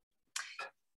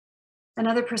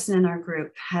 Another person in our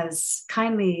group has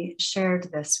kindly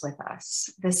shared this with us.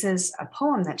 This is a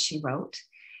poem that she wrote.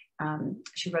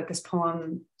 She wrote this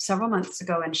poem several months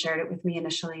ago and shared it with me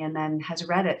initially, and then has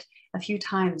read it a few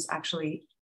times actually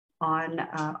on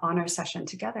our session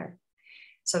together.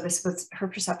 So this was her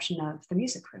perception of the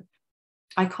music group.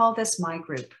 I call this my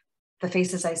group, the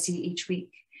faces I see each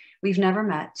week. We've never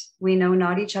met. We know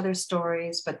not each other's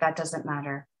stories, but that doesn't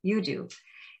matter. You do.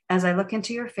 As I look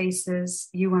into your faces,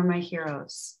 you are my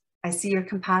heroes. I see your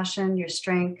compassion, your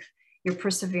strength, your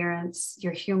perseverance,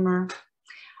 your humor.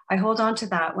 I hold on to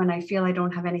that when I feel I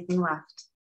don't have anything left.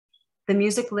 The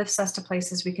music lifts us to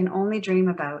places we can only dream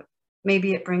about.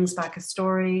 Maybe it brings back a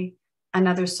story,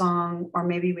 another song, or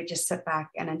maybe we just sit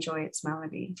back and enjoy its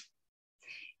melody.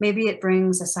 Maybe it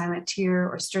brings a silent tear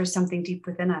or stirs something deep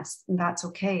within us, and that's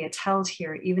okay. It's held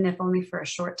here, even if only for a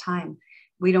short time.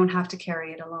 We don't have to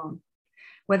carry it alone.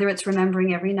 Whether it's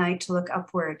remembering every night to look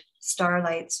upward,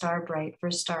 starlight, star bright,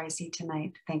 first star I see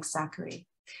tonight, thanks Zachary.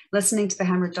 Listening to the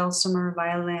hammered dulcimer,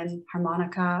 violin,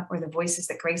 harmonica, or the voices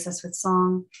that grace us with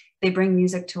song, they bring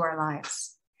music to our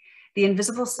lives. The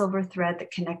invisible silver thread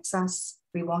that connects us,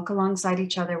 we walk alongside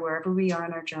each other wherever we are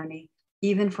in our journey,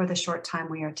 even for the short time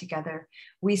we are together.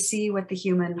 We see what the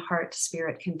human heart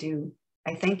spirit can do.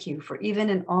 I thank you for even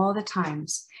in all the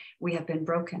times we have been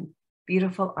broken,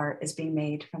 beautiful art is being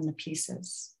made from the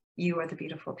pieces. You are the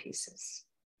beautiful pieces.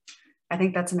 I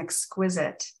think that's an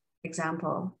exquisite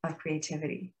example of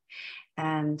creativity.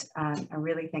 And I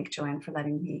really thank Joanne for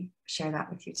letting me share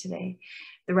that with you today.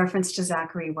 The reference to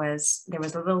Zachary was, there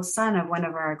was a little son of one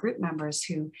of our group members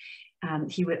who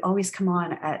he would always come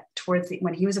on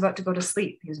when he was about to go to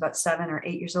sleep. He was about 7 or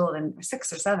 8 years old, or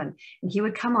 6 or 7. And he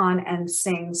would come on and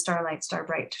sing Starlight, Star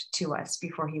Bright to us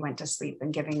before he went to sleep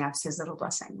and giving us his little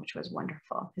blessing, which was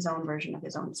wonderful, his own version of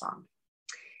his own song.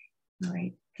 All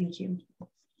right, thank you.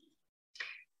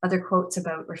 Other quotes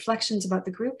about reflections about the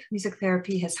group. Music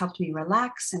therapy has helped me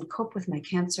relax and cope with my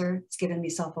cancer. It's given me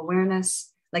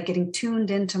self-awareness, like getting tuned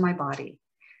into my body.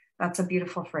 That's a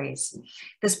beautiful phrase.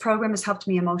 This program has helped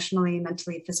me emotionally,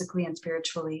 mentally, physically, and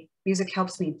spiritually. Music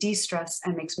helps me de-stress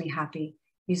and makes me happy.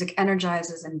 Music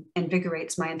energizes and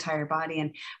invigorates my entire body.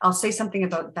 And I'll say something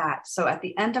about that. So at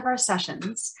the end of our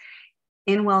sessions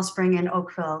in Wellspring and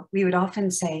Oakville, we would often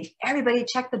say, everybody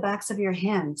check the backs of your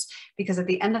hands, because at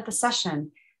the end of the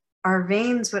session, our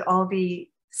veins would all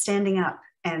be standing up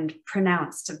and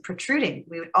pronounced and protruding.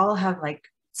 We would all have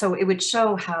so it would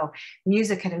show how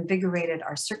music had invigorated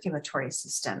our circulatory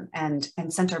system and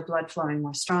sent our blood flowing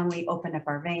more strongly, opened up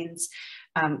our veins,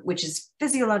 which is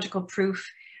physiological proof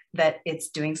that it's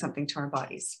doing something to our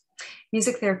bodies.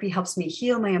 Music therapy helps me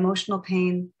heal my emotional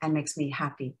pain and makes me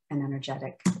happy and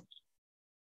energetic.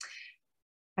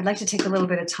 I'd like to take a little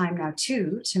bit of time now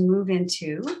too to move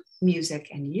into music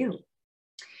and you.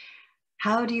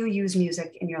 How do you use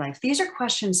music in your life? These are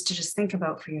questions to just think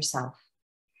about for yourself.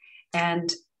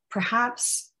 And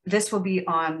perhaps This will be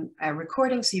on a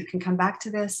recording, so you can come back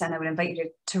to this, and I would invite you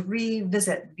to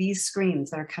revisit these screens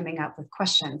that are coming up with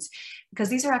questions, because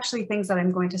these are actually things that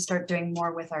I'm going to start doing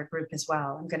more with our group as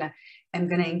well. I'm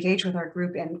gonna engage with our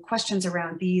group in questions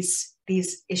around these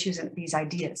issues and these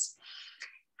ideas.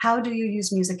 How do you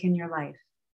use music in your life?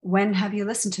 When have you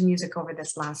listened to music over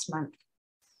this last month?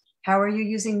 How are you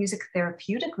using music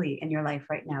therapeutically in your life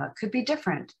right now? It could be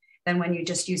different than when you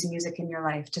just use music in your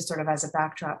life to sort of as a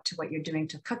backdrop to what you're doing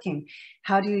to cooking.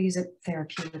 How do you use it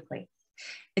therapeutically?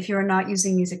 If you're not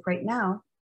using music right now,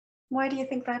 why do you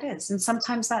think that is? And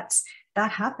sometimes that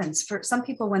happens. For some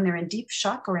people, when they're in deep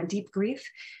shock or in deep grief,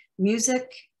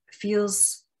 music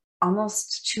feels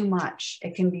almost too much.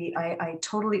 It can be, I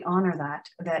totally honor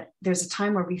that there's a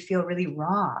time where we feel really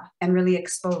raw and really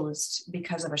exposed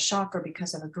because of a shock or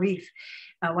because of a grief.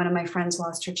 One of my friends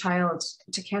lost her child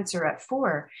to cancer at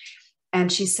 4,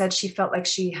 and she said she felt like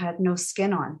she had no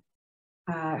skin on.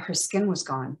 Her skin was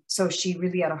gone. So she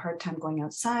really had a hard time going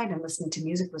outside, and listening to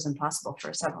music was impossible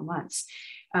for several months.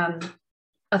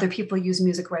 Other people use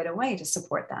music right away to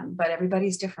support them, but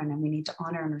everybody's different, and we need to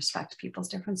honor and respect people's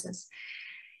differences.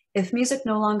 If music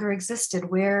no longer existed,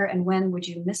 where and when would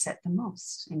you miss it the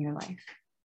most in your life?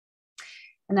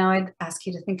 And now I'd ask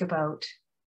you to think about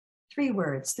 3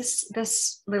 words.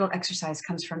 This little exercise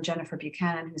comes from Jennifer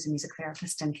Buchanan, who's a music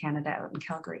therapist in Canada, out in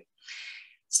Calgary.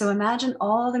 So imagine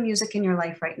all the music in your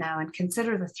life right now and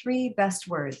consider the 3 best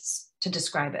words to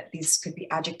describe it. These could be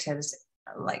adjectives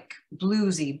like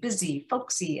bluesy, busy,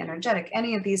 folksy, energetic,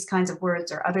 any of these kinds of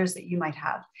words or others that you might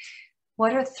have.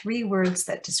 What are 3 words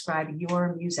that describe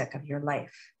your music of your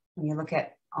life when you look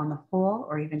at on the whole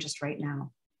or even just right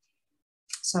now?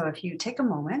 So if you take a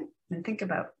moment and think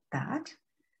about that,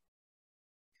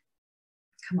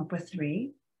 come up with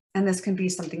 3, and this can be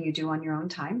something you do on your own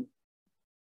time.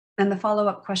 And the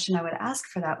follow-up question I would ask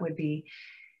for that would be,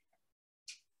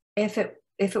 if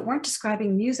it weren't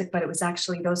describing music, but it was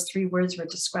actually those 3 words were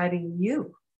describing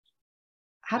you,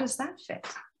 how does that fit?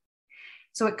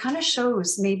 So it kind of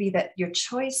shows maybe that your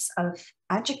choice of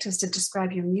adjectives to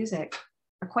describe your music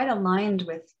are quite aligned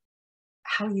with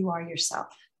how you are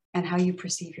yourself and how you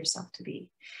perceive yourself to be.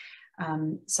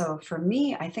 So for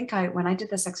me, I think when I did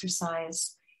this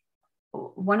exercise,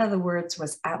 one of the words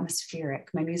was atmospheric.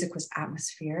 My music was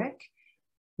atmospheric,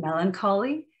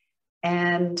 melancholy,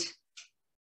 and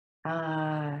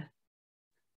I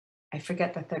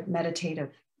forget the third,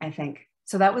 meditative, I think.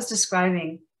 So that was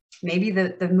describing maybe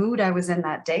the mood I was in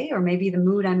that day, or maybe the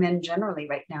mood I'm in generally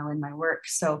right now in my work.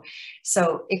 So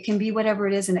it can be whatever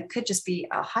it is, and it could just be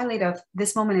a highlight of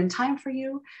this moment in time for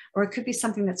you, or it could be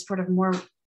something that's sort of more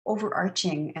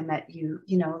overarching, and that you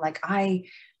know, like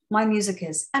my music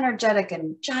is energetic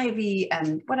and jivey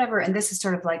and whatever, and this is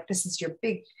sort of like, this is your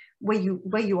big way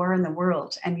you are in the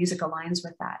world, and music aligns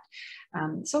with that.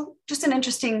 So just an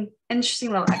interesting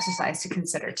little exercise to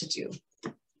consider to do.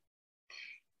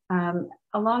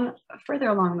 Further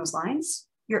along those lines,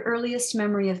 your earliest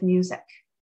memory of music.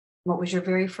 What was your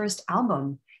very first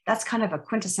album? That's kind of a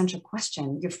quintessential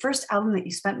question. Your first album that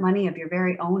you spent money of your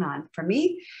very own on. For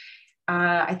me,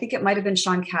 I think it might have been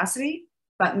Sean Cassidy,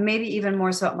 but maybe even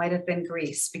more so it might have been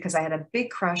Grease, because I had a big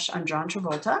crush on John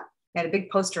Travolta. I had a big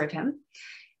poster of him.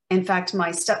 In fact,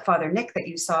 my stepfather, Nick, that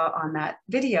you saw on that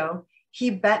video, he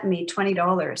bet me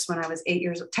 $20 when I was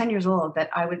 10 years old that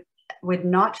I would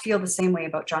not feel the same way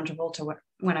about John Travolta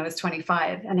when I was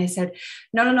 25. And I said,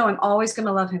 no, I'm always going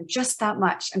to love him just that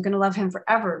much. I'm going to love him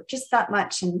forever, just that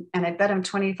much. And I bet him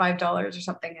 $25 or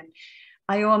something. And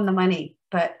I owe him the money,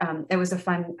 but it was a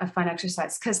fun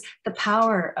exercise, because the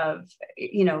power of,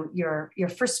 you know, your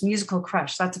first musical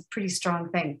crush, that's a pretty strong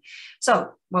thing.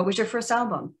 So what was your first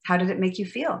album? How did it make you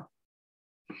feel?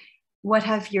 What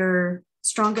have your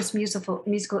strongest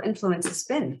musical influences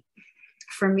been?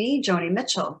 For me, Joni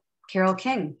Mitchell, Carole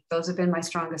King, those have been my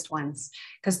strongest ones,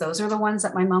 because those are the ones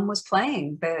that my mom was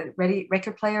playing. The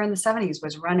record player in the 70s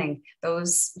was running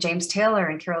those, James Taylor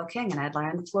and Carole King, and I'd lie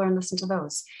on the floor and listen to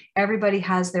those. Everybody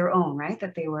has their own, right,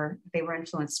 that they were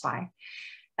influenced by.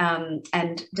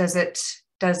 And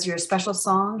does your special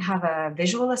song have a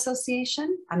visual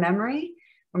association, a memory,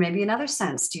 or maybe another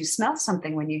sense? Do you smell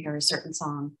something when you hear a certain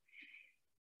song?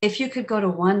 If you could go to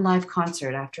one live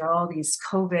concert after all these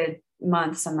COVID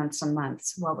months and months and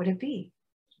months, what would it be?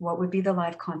 What would be the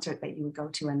live concert that you would go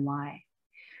to, and why?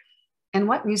 And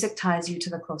what music ties you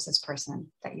to the closest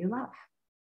person that you love?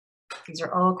 These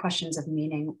are all questions of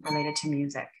meaning related to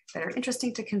music that are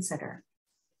interesting to consider.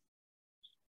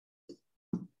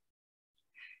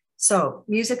 So,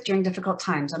 music during difficult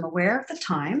times. I'm aware of the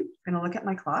time. I'm going to look at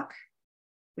my clock.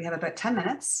 We have about 10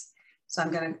 minutes. So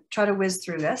I'm going to try to whiz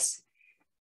through this.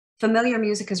 Familiar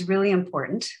music is really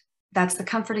important. That's the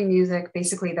comforting music,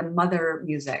 basically the mother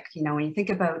music. You know, when you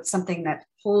think about something that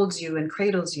holds you and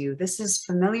cradles you, this is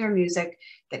familiar music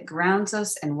that grounds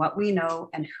us in what we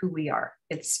know and who we are.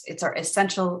 It's our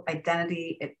essential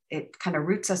identity. It kind of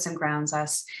roots us and grounds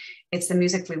us. It's the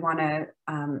music we want to,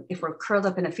 if we're curled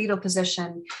up in a fetal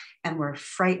position and we're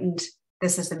frightened,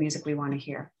 this is the music we want to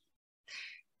hear.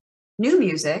 New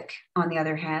music, on the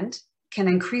other hand, can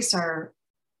increase our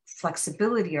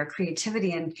flexibility, our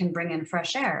creativity, and can bring in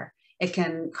fresh air. It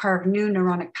can carve new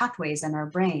neuronic pathways in our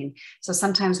brain. So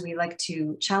sometimes we like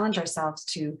to challenge ourselves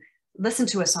to listen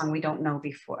to a song we don't know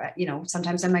before. You know,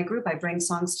 sometimes in my group, I bring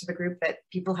songs to the group that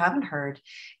people haven't heard,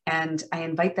 and I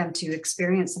invite them to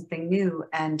experience something new.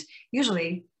 And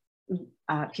usually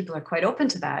people are quite open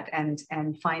to that and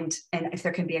if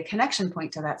there can be a connection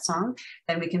point to that song,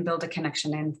 then we can build a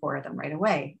connection in for them right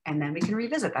away. And then we can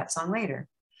revisit that song later.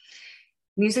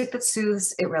 Music that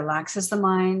soothes, it relaxes the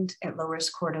mind, it lowers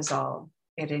cortisol,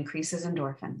 it increases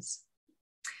endorphins.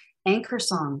 Anchor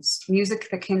songs, music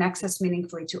that connects us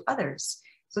meaningfully to others.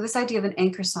 So this idea of an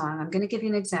anchor song, I'm going to give you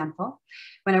an example.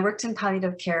 When I worked in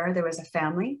palliative care, there was a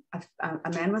family, a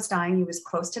man was dying, he was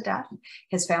close to death.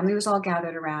 His family was all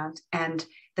gathered around, and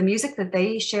the music that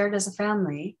they shared as a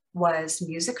family was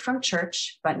music from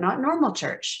church, but not normal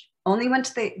church. They went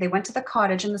to the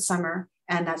cottage in the summer,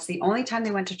 and that's the only time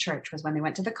they went to church, was when they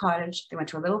went to the cottage. They went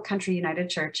to a little country United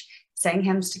church, sang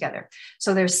hymns together.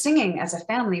 So their singing as a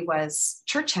family was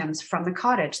church hymns from the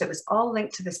cottage that was all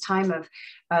linked to this time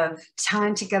of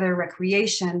time together,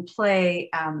 recreation, play,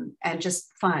 and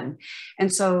just fun.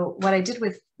 And so what I did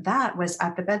with that was,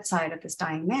 at the bedside of this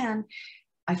dying man,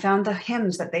 I found the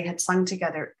hymns that they had sung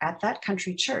together at that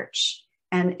country church.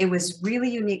 And it was really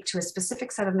unique to a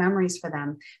specific set of memories for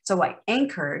them. So I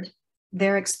anchored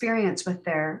their experience with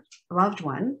their loved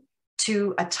one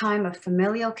to a time of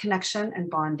familial connection and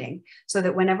bonding, so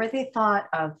that whenever they thought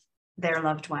of their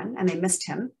loved one and they missed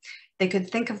him, they could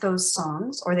think of those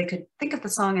songs, or they could think of the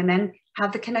song and then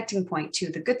have the connecting point to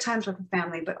the good times with the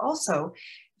family, but also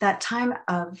that time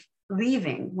of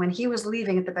leaving. When he was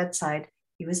leaving at the bedside,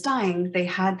 he was dying, they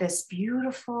had this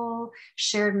beautiful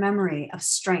shared memory of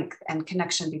strength and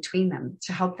connection between them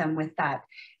to help them with that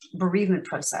bereavement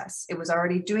process. It was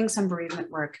already doing some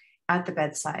bereavement work at the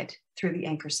bedside through the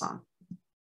anchor song.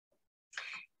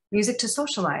 Music to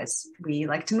socialize. We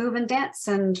like to move and dance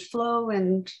and flow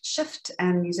and shift,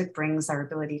 and music brings our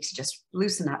ability to just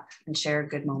loosen up and share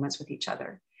good moments with each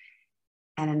other.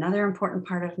 And another important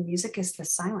part of music is the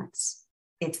silence.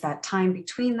 It's that time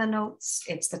between the notes.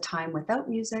 It's the time without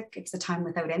music. It's the time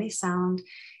without any sound.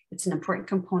 It's an important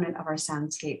component of our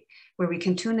soundscape, where we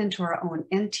can tune into our own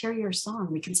interior song.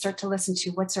 We can start to listen to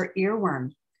what's our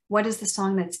earworm. What is the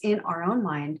song that's in our own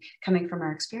mind coming from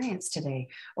our experience today?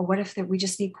 Or what if we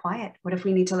just need quiet? What if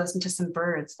we need to listen to some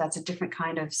birds? That's a different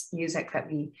kind of music that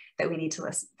we need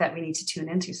to tune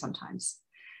into sometimes.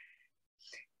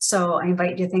 So I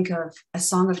invite you to think of a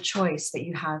song of choice that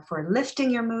you have for lifting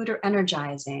your mood or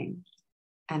energizing,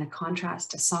 and a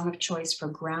contrast, a song of choice for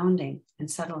grounding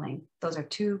and settling. Those are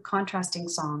two contrasting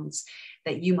songs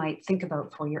that you might think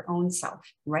about for your own self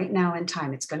right now in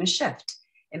time. It's going to shift.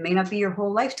 It may not be your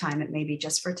whole lifetime. It may be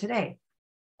just for today,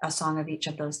 a song of each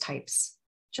of those types,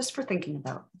 just for thinking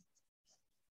about.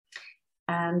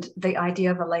 And the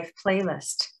idea of a life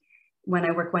playlist. When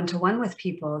I work one-to-one with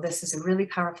people, this is a really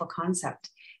powerful concept,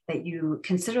 that you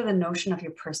consider the notion of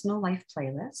your personal life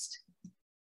playlist.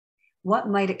 What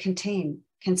might it contain,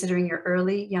 considering your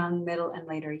early, young, middle, and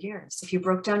later years? If you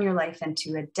broke down your life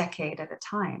into a decade at a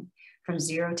time, from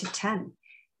 0 to 10,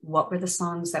 what were the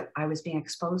songs that I was being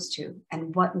exposed to,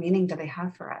 and what meaning do they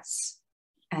have for us?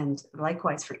 And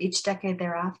likewise, for each decade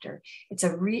thereafter, it's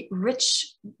a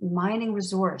rich mining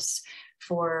resource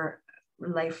for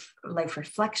life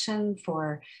reflection,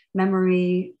 for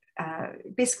memory,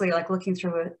 basically like looking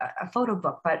through a photo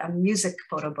book, but a music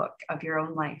photo book of your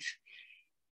own life,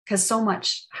 because so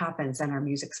much happens in our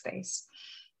music space.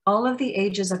 All of the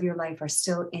ages of your life are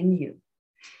still in you.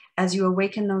 As you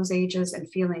awaken those ages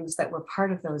and feelings that were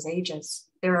part of those ages,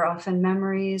 there are often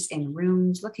memories in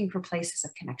rooms looking for places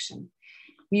of connection.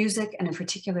 Music, and in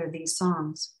particular these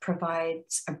songs,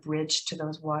 provides a bridge to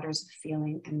those waters of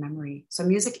feeling and memory. So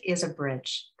music is a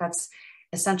bridge. That's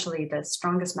essentially the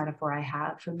strongest metaphor I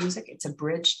have for music. It's a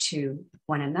bridge to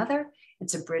one another.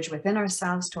 It's a bridge within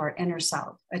ourselves to our inner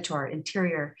self, to our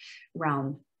interior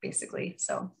realm, basically.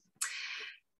 So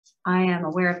I am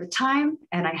aware of the time,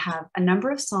 and I have a number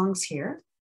of songs here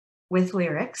with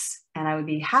lyrics, and I would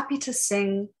be happy to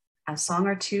sing a song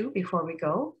or two before we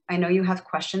go. I know you have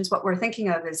questions. What we're thinking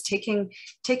of is taking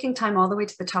time all the way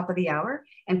to the top of the hour,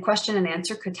 and question and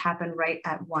answer could happen right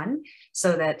at 1,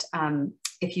 so that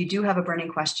if you do have a burning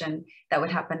question, that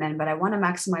would happen then. But I want to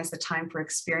maximize the time for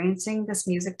experiencing this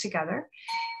music together.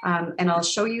 And I'll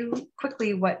show you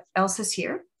quickly what else is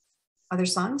here. Other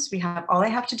songs. We have All I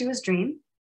Have to Do Is Dream,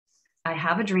 I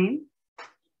Have a Dream,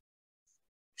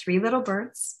 Three Little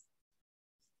Birds,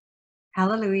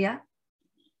 Hallelujah,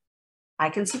 I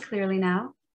Can See Clearly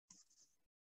Now.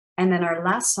 And then our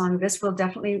last song, this will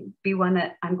definitely be one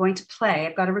that I'm going to play.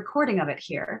 I've got a recording of it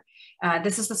here.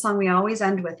 This is the song we always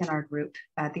end with in our group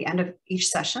at the end of each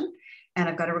session. And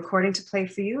I've got a recording to play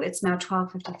for you. It's now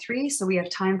 12:53, so we have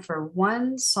time for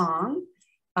one song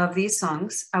of these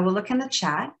songs. I will look in the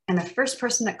chat, and the first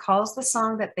person that calls the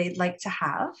song that they'd like to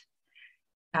have,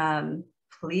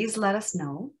 please let us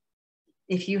know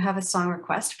if you have a song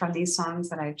request from these songs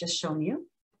that I've just shown you.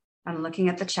 I'm looking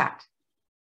at the chat.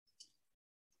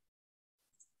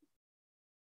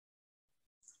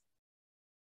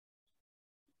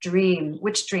 Dream,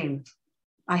 which dream?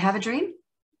 I Have a Dream?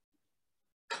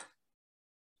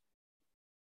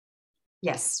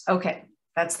 Yes, okay,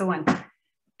 that's the one.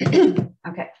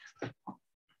 Okay.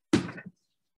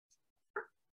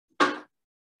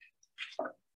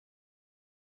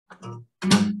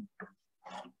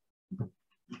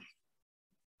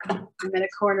 I'm in a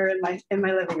corner in my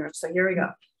living room, so here we go.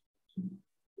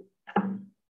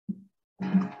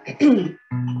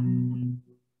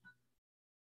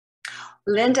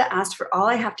 Linda asked for All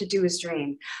I Have to Do Is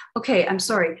Dream. Okay, I'm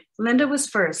sorry. Linda was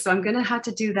first, so I'm going to have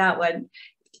to do that one.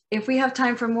 If we have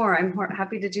time for more, I'm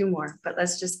happy to do more, but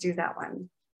let's just do that one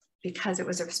because it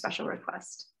was a special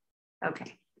request.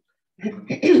 Okay.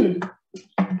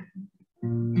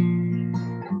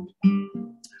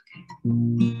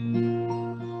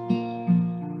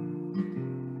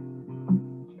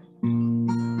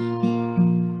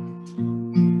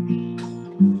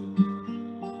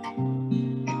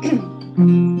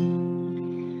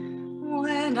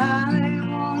 When I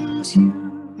want you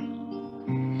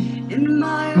in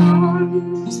my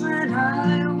arms, when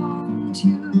I want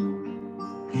you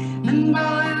and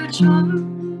all your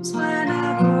charms,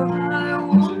 whenever I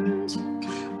want you,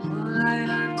 all I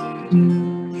have to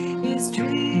do is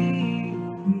dream,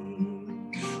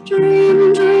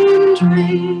 dream, dream,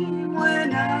 dream.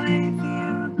 When I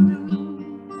feel blue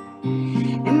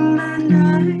in the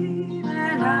night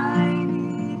and I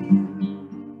need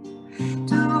you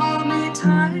to hold me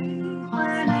tight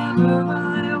whenever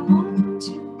I want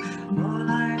you, all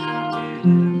I have to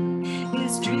do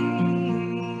is dream.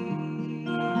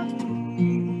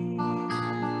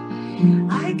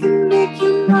 I can make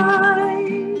you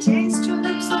mine, taste your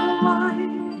lips of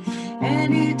wine,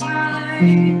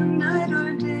 anytime, night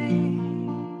or day.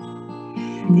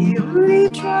 The only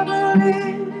trouble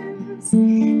is,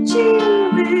 gee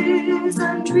whiz,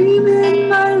 I'm dreaming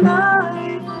my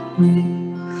life away.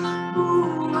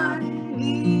 Oh, I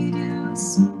need you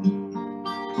so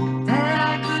that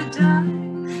I could die.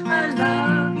 I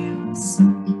love you so,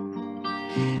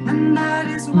 and that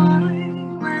is why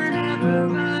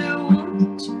whenever I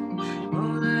want you,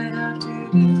 all I have to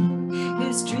do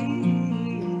is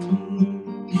dream,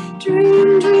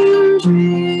 dream, dream,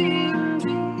 dream,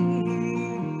 dream.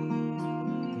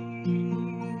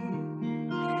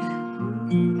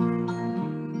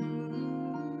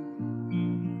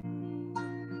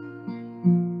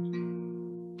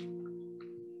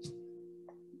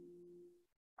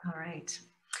 All right.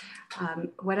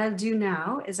 What I'll do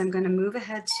now is I'm going to move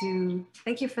ahead to,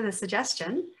 thank you for the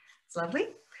suggestion. It's lovely.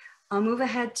 I'll move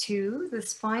ahead to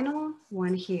this final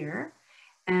one here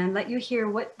and let you hear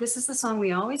what, this is the song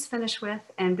we always finish with,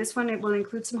 and this one, it will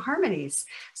include some harmonies.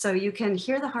 So you can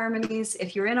hear the harmonies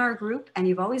if you're in our group and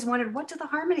you've always wondered, what do the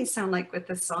harmonies sound like with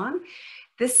this song?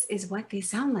 This is what they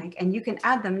sound like, and you can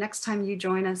add them next time you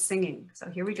join us singing. So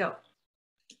here we go.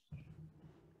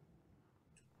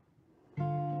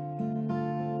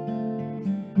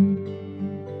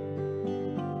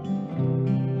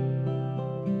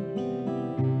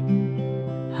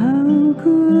 How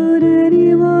could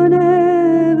anyone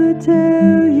ever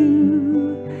tell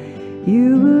you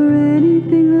you were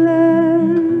anything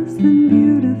less than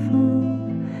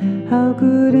beautiful? How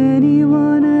could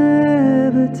anyone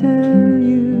ever tell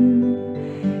you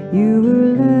you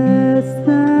were less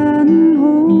than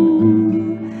whole?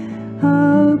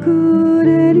 How could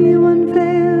anyone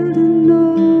fail to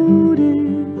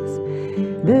notice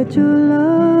that your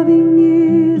loving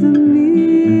is a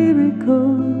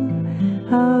miracle?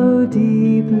 How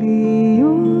deeply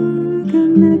you're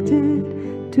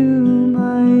connected to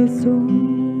my soul.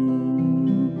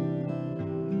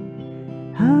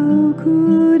 How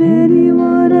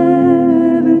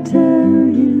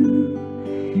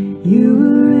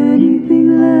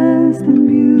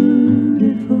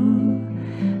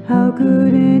How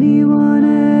could anyone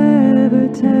ever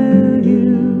tell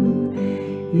you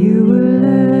you were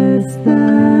less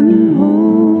than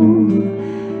whole?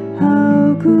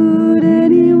 How could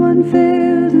anyone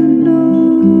fail to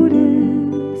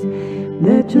notice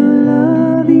that your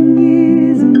loving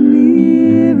is a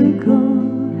miracle?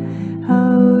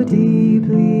 How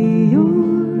deeply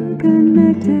you're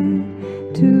connected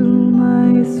to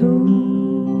my soul.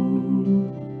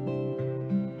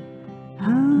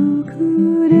 How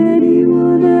could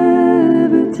anyone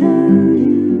ever tell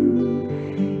you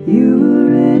you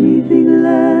were anything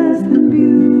less than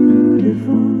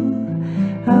beautiful?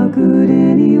 How could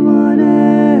anyone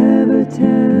ever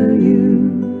tell you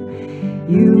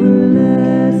you were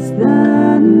less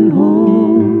than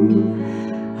whole?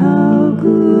 How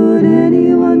could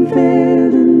anyone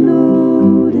fail to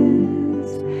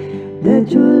notice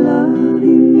that your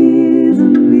loving is a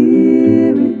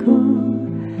miracle?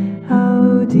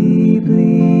 How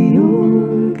deeply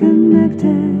you're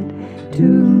connected to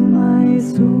my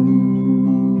soul.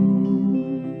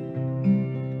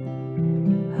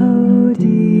 How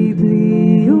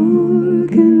deeply you're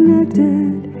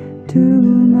connected to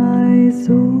my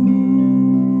soul.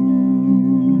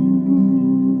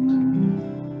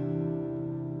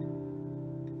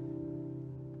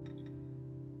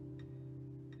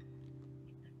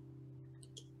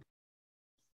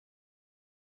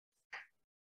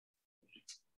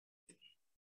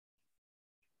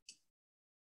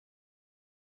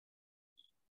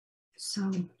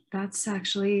 So that's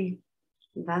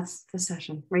the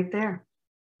session right there.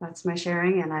 That's my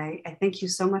sharing. And I thank you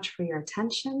so much for your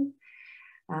attention,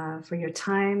 for your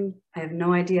time. I have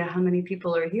no idea how many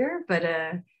people are here, but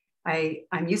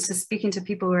I'm used to speaking to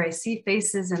people where I see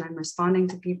faces and I'm responding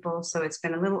to people. So it's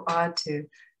been a little odd to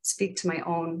speak to my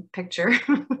own picture.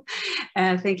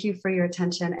 And thank you for your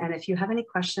attention. And if you have any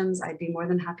questions, I'd be more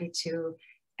than happy to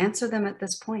answer them at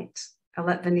this point. I'll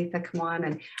let Vinitha come on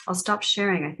and I'll stop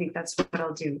sharing. I think that's what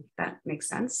I'll do. That makes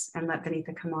sense. And let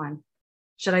Vinitha come on.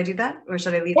 Should I do that or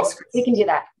should I leave the Yes, screen? we can do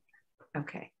that.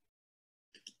 Okay.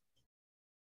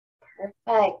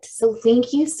 Perfect. So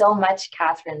thank you so much,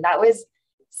 Catherine. That was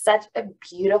such a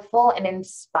beautiful and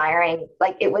inspiring,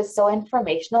 like it was so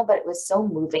informational, but it was so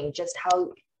moving just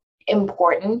how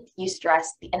important you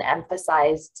stressed and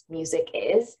emphasized music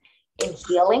is in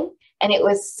healing. And it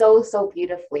was so, so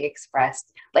beautifully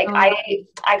expressed. Like I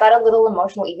got a little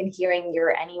emotional even hearing your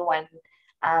Anyone,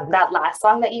 that last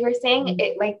song that you were saying,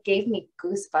 it like gave me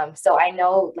goosebumps. So I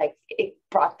know like it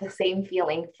brought the same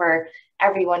feeling for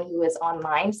everyone who is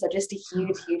online. So just a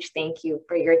huge, huge thank you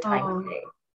for your time today.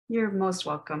 You're most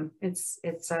welcome. It's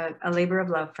a labor of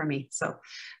love for me. So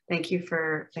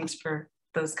thanks for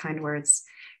those kind words.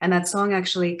 And that song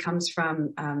actually comes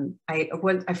from, I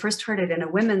first heard it in a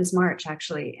women's march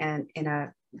actually, and in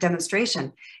a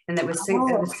demonstration, and it was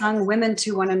sung women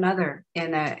to one another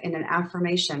in an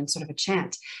affirmation, sort of a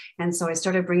chant. And so I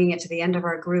started bringing it to the end of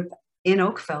our group in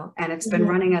Oakville, and it's been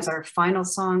running as our final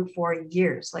song for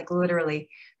years. Like literally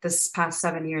this past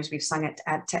 7 years, we've sung it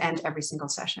to end every single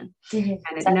session.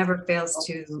 And it never fails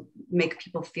to make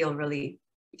people feel really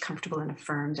comfortable and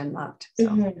affirmed and loved.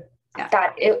 So yeah.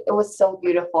 That it was so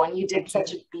beautiful, and you did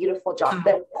such a beautiful job.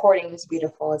 The recording was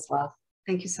beautiful as well.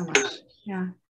 Thank you so much. Yeah.